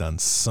that has done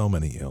so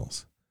many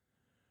ills.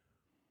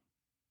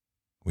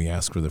 We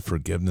ask for the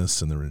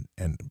forgiveness and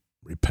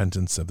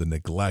repentance of the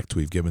neglect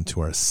we've given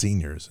to our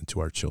seniors and to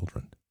our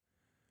children.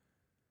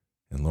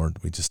 And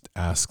Lord, we just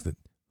ask that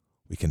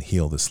we can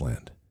heal this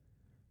land.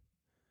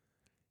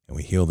 And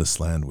we heal this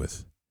land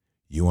with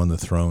you on the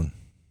throne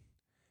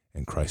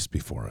and Christ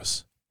before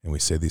us. And we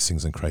say these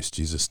things in Christ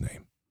Jesus'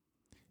 name.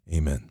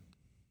 Amen.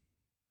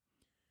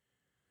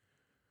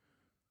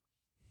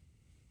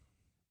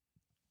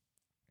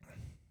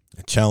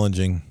 A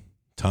challenging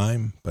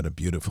time, but a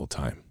beautiful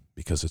time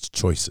because it's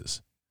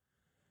choices.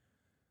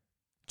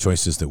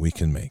 Choices that we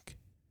can make.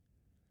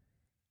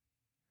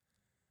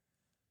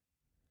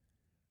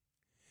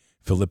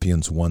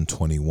 Philippians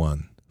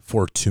 1:21,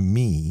 for to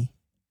me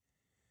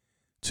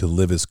to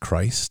live is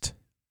Christ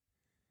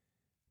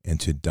and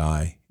to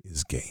die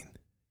is gain.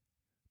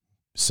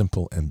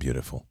 Simple and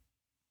beautiful.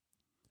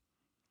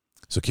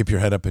 So keep your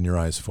head up and your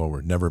eyes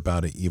forward. Never bow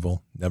to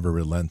evil, never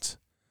relent,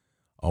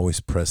 always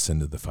press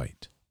into the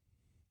fight.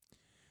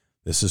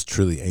 This is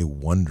truly a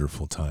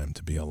wonderful time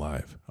to be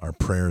alive. Our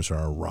prayers are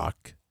our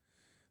rock.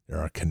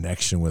 They're our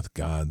connection with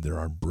God. They're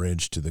our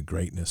bridge to the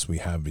greatness we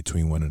have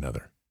between one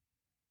another.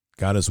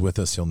 God is with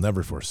us. He'll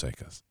never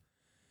forsake us.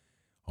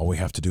 All we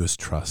have to do is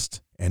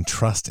trust, and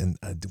trust in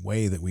a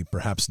way that we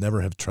perhaps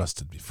never have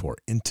trusted before.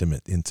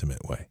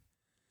 Intimate way.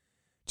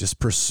 Just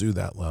pursue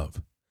that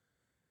love.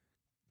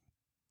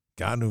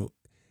 God,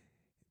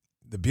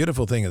 the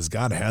beautiful thing is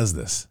God has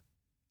this.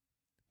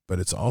 But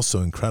it's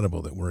also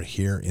incredible that we're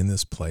here in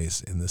this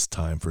place, in this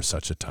time, for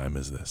such a time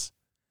as this,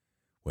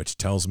 which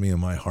tells me in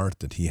my heart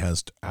that he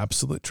has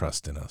absolute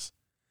trust in us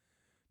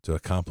to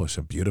accomplish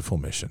a beautiful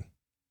mission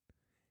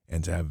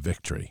and to have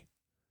victory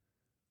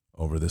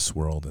over this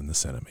world and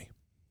this enemy.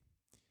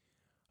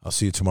 I'll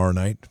see you tomorrow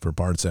night for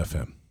Bards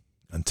FM.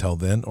 Until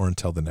then, or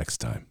until the next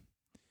time,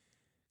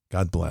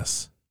 God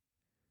bless.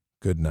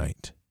 Good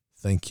night.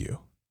 Thank you.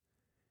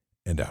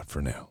 And out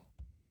for now.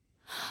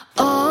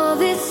 All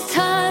this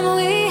time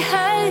we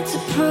had to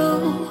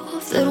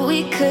prove that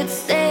we could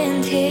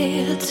stand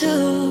here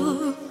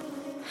too.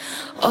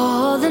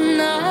 All the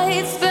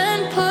nights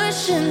spent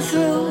pushing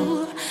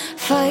through,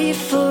 fight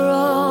for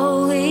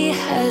all we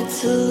had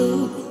to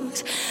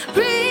lose.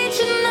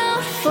 Reaching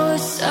out for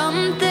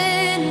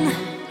something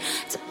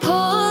to pull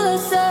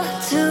us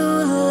up to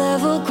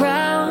level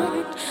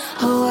ground.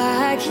 Oh,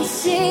 I can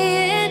see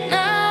it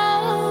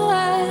now,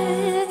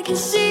 I can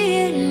see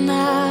it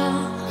now.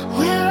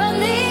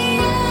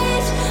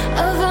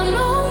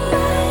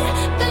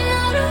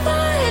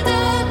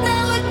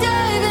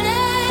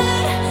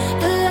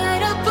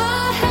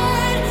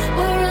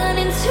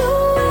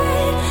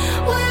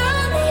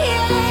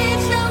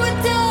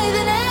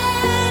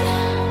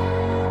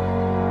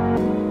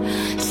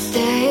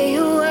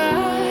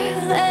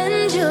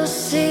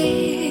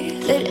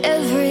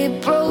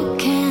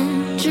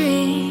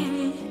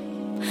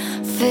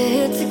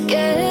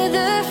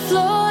 Together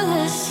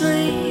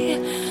flawlessly,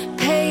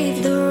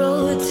 pave the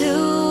road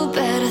to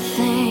better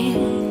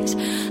things.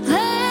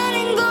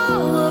 Letting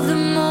go of the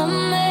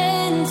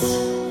moments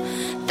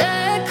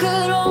that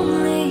could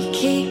only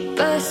keep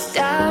us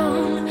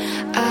down.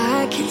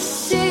 I can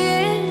see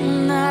it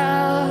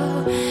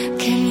now.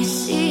 Can you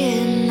see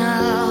it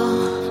now?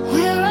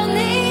 We're on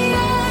the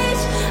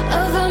edge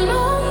of a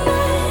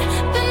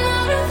moment, but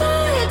not of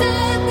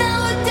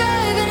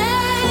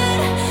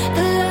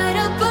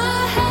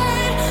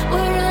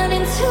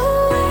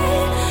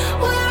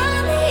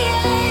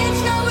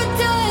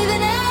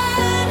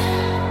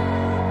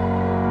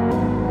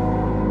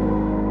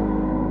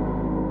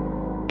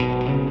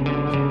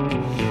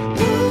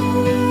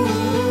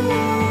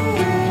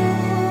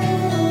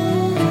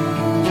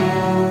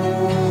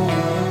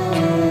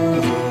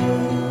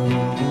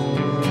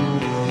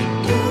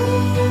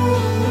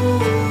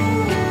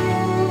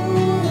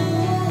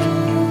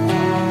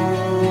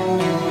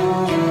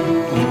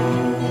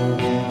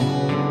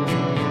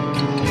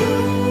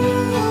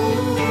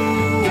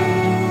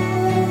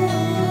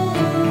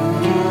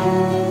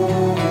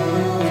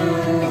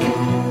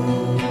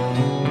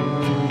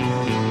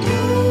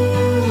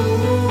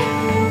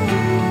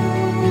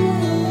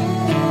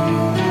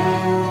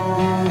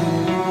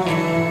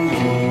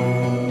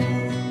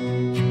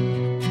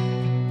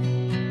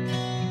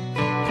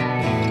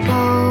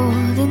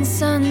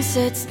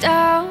heads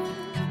down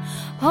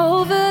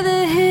over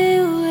the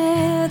hill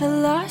where the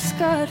lost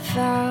got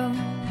found.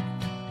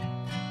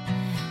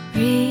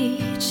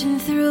 Reaching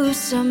through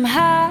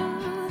somehow.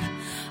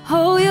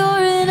 Oh,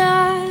 you're an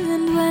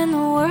island when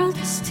the world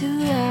is too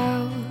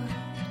loud.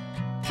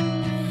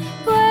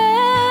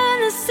 When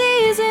the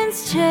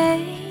seasons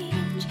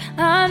change,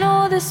 I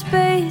know the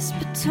space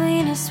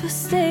between us will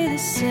stay the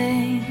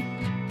same.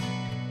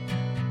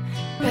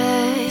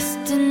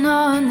 Resting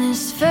on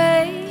this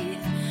faith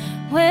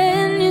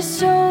when your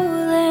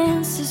soul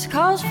answers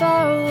calls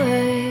far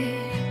away.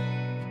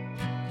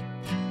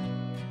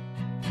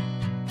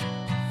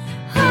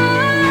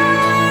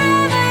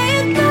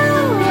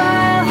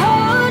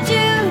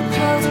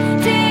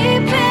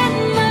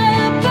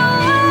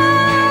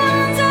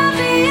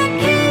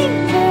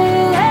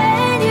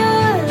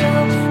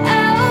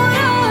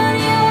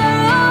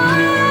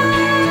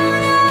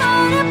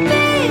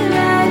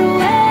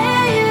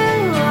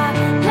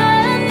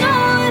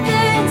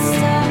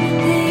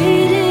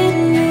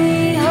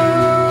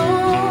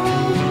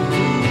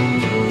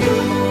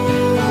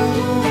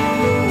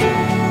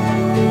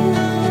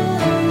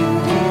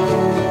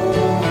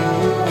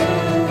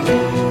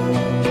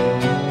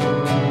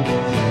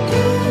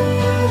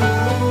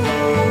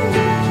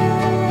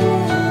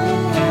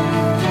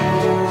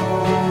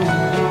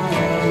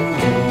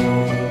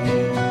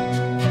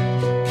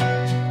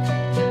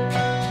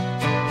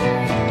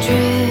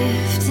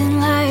 Drifting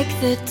like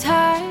the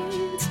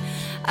tides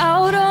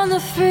out on the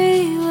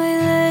freeway,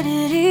 let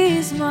it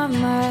ease my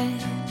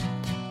mind.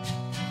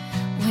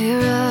 We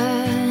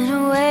run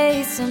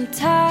away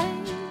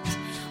sometimes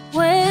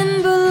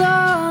when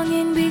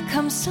belonging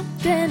becomes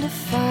something to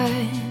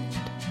find.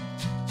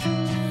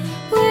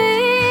 We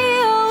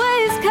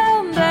always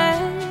come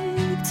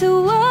back to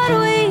what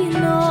we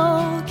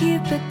know.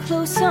 Keep it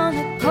close on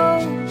the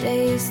cold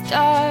days,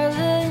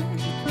 darling.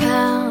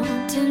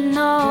 Counting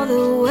all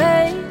the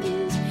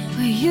ways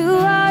where you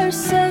are a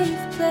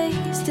safe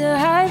place to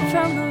hide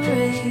from the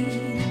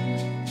rain.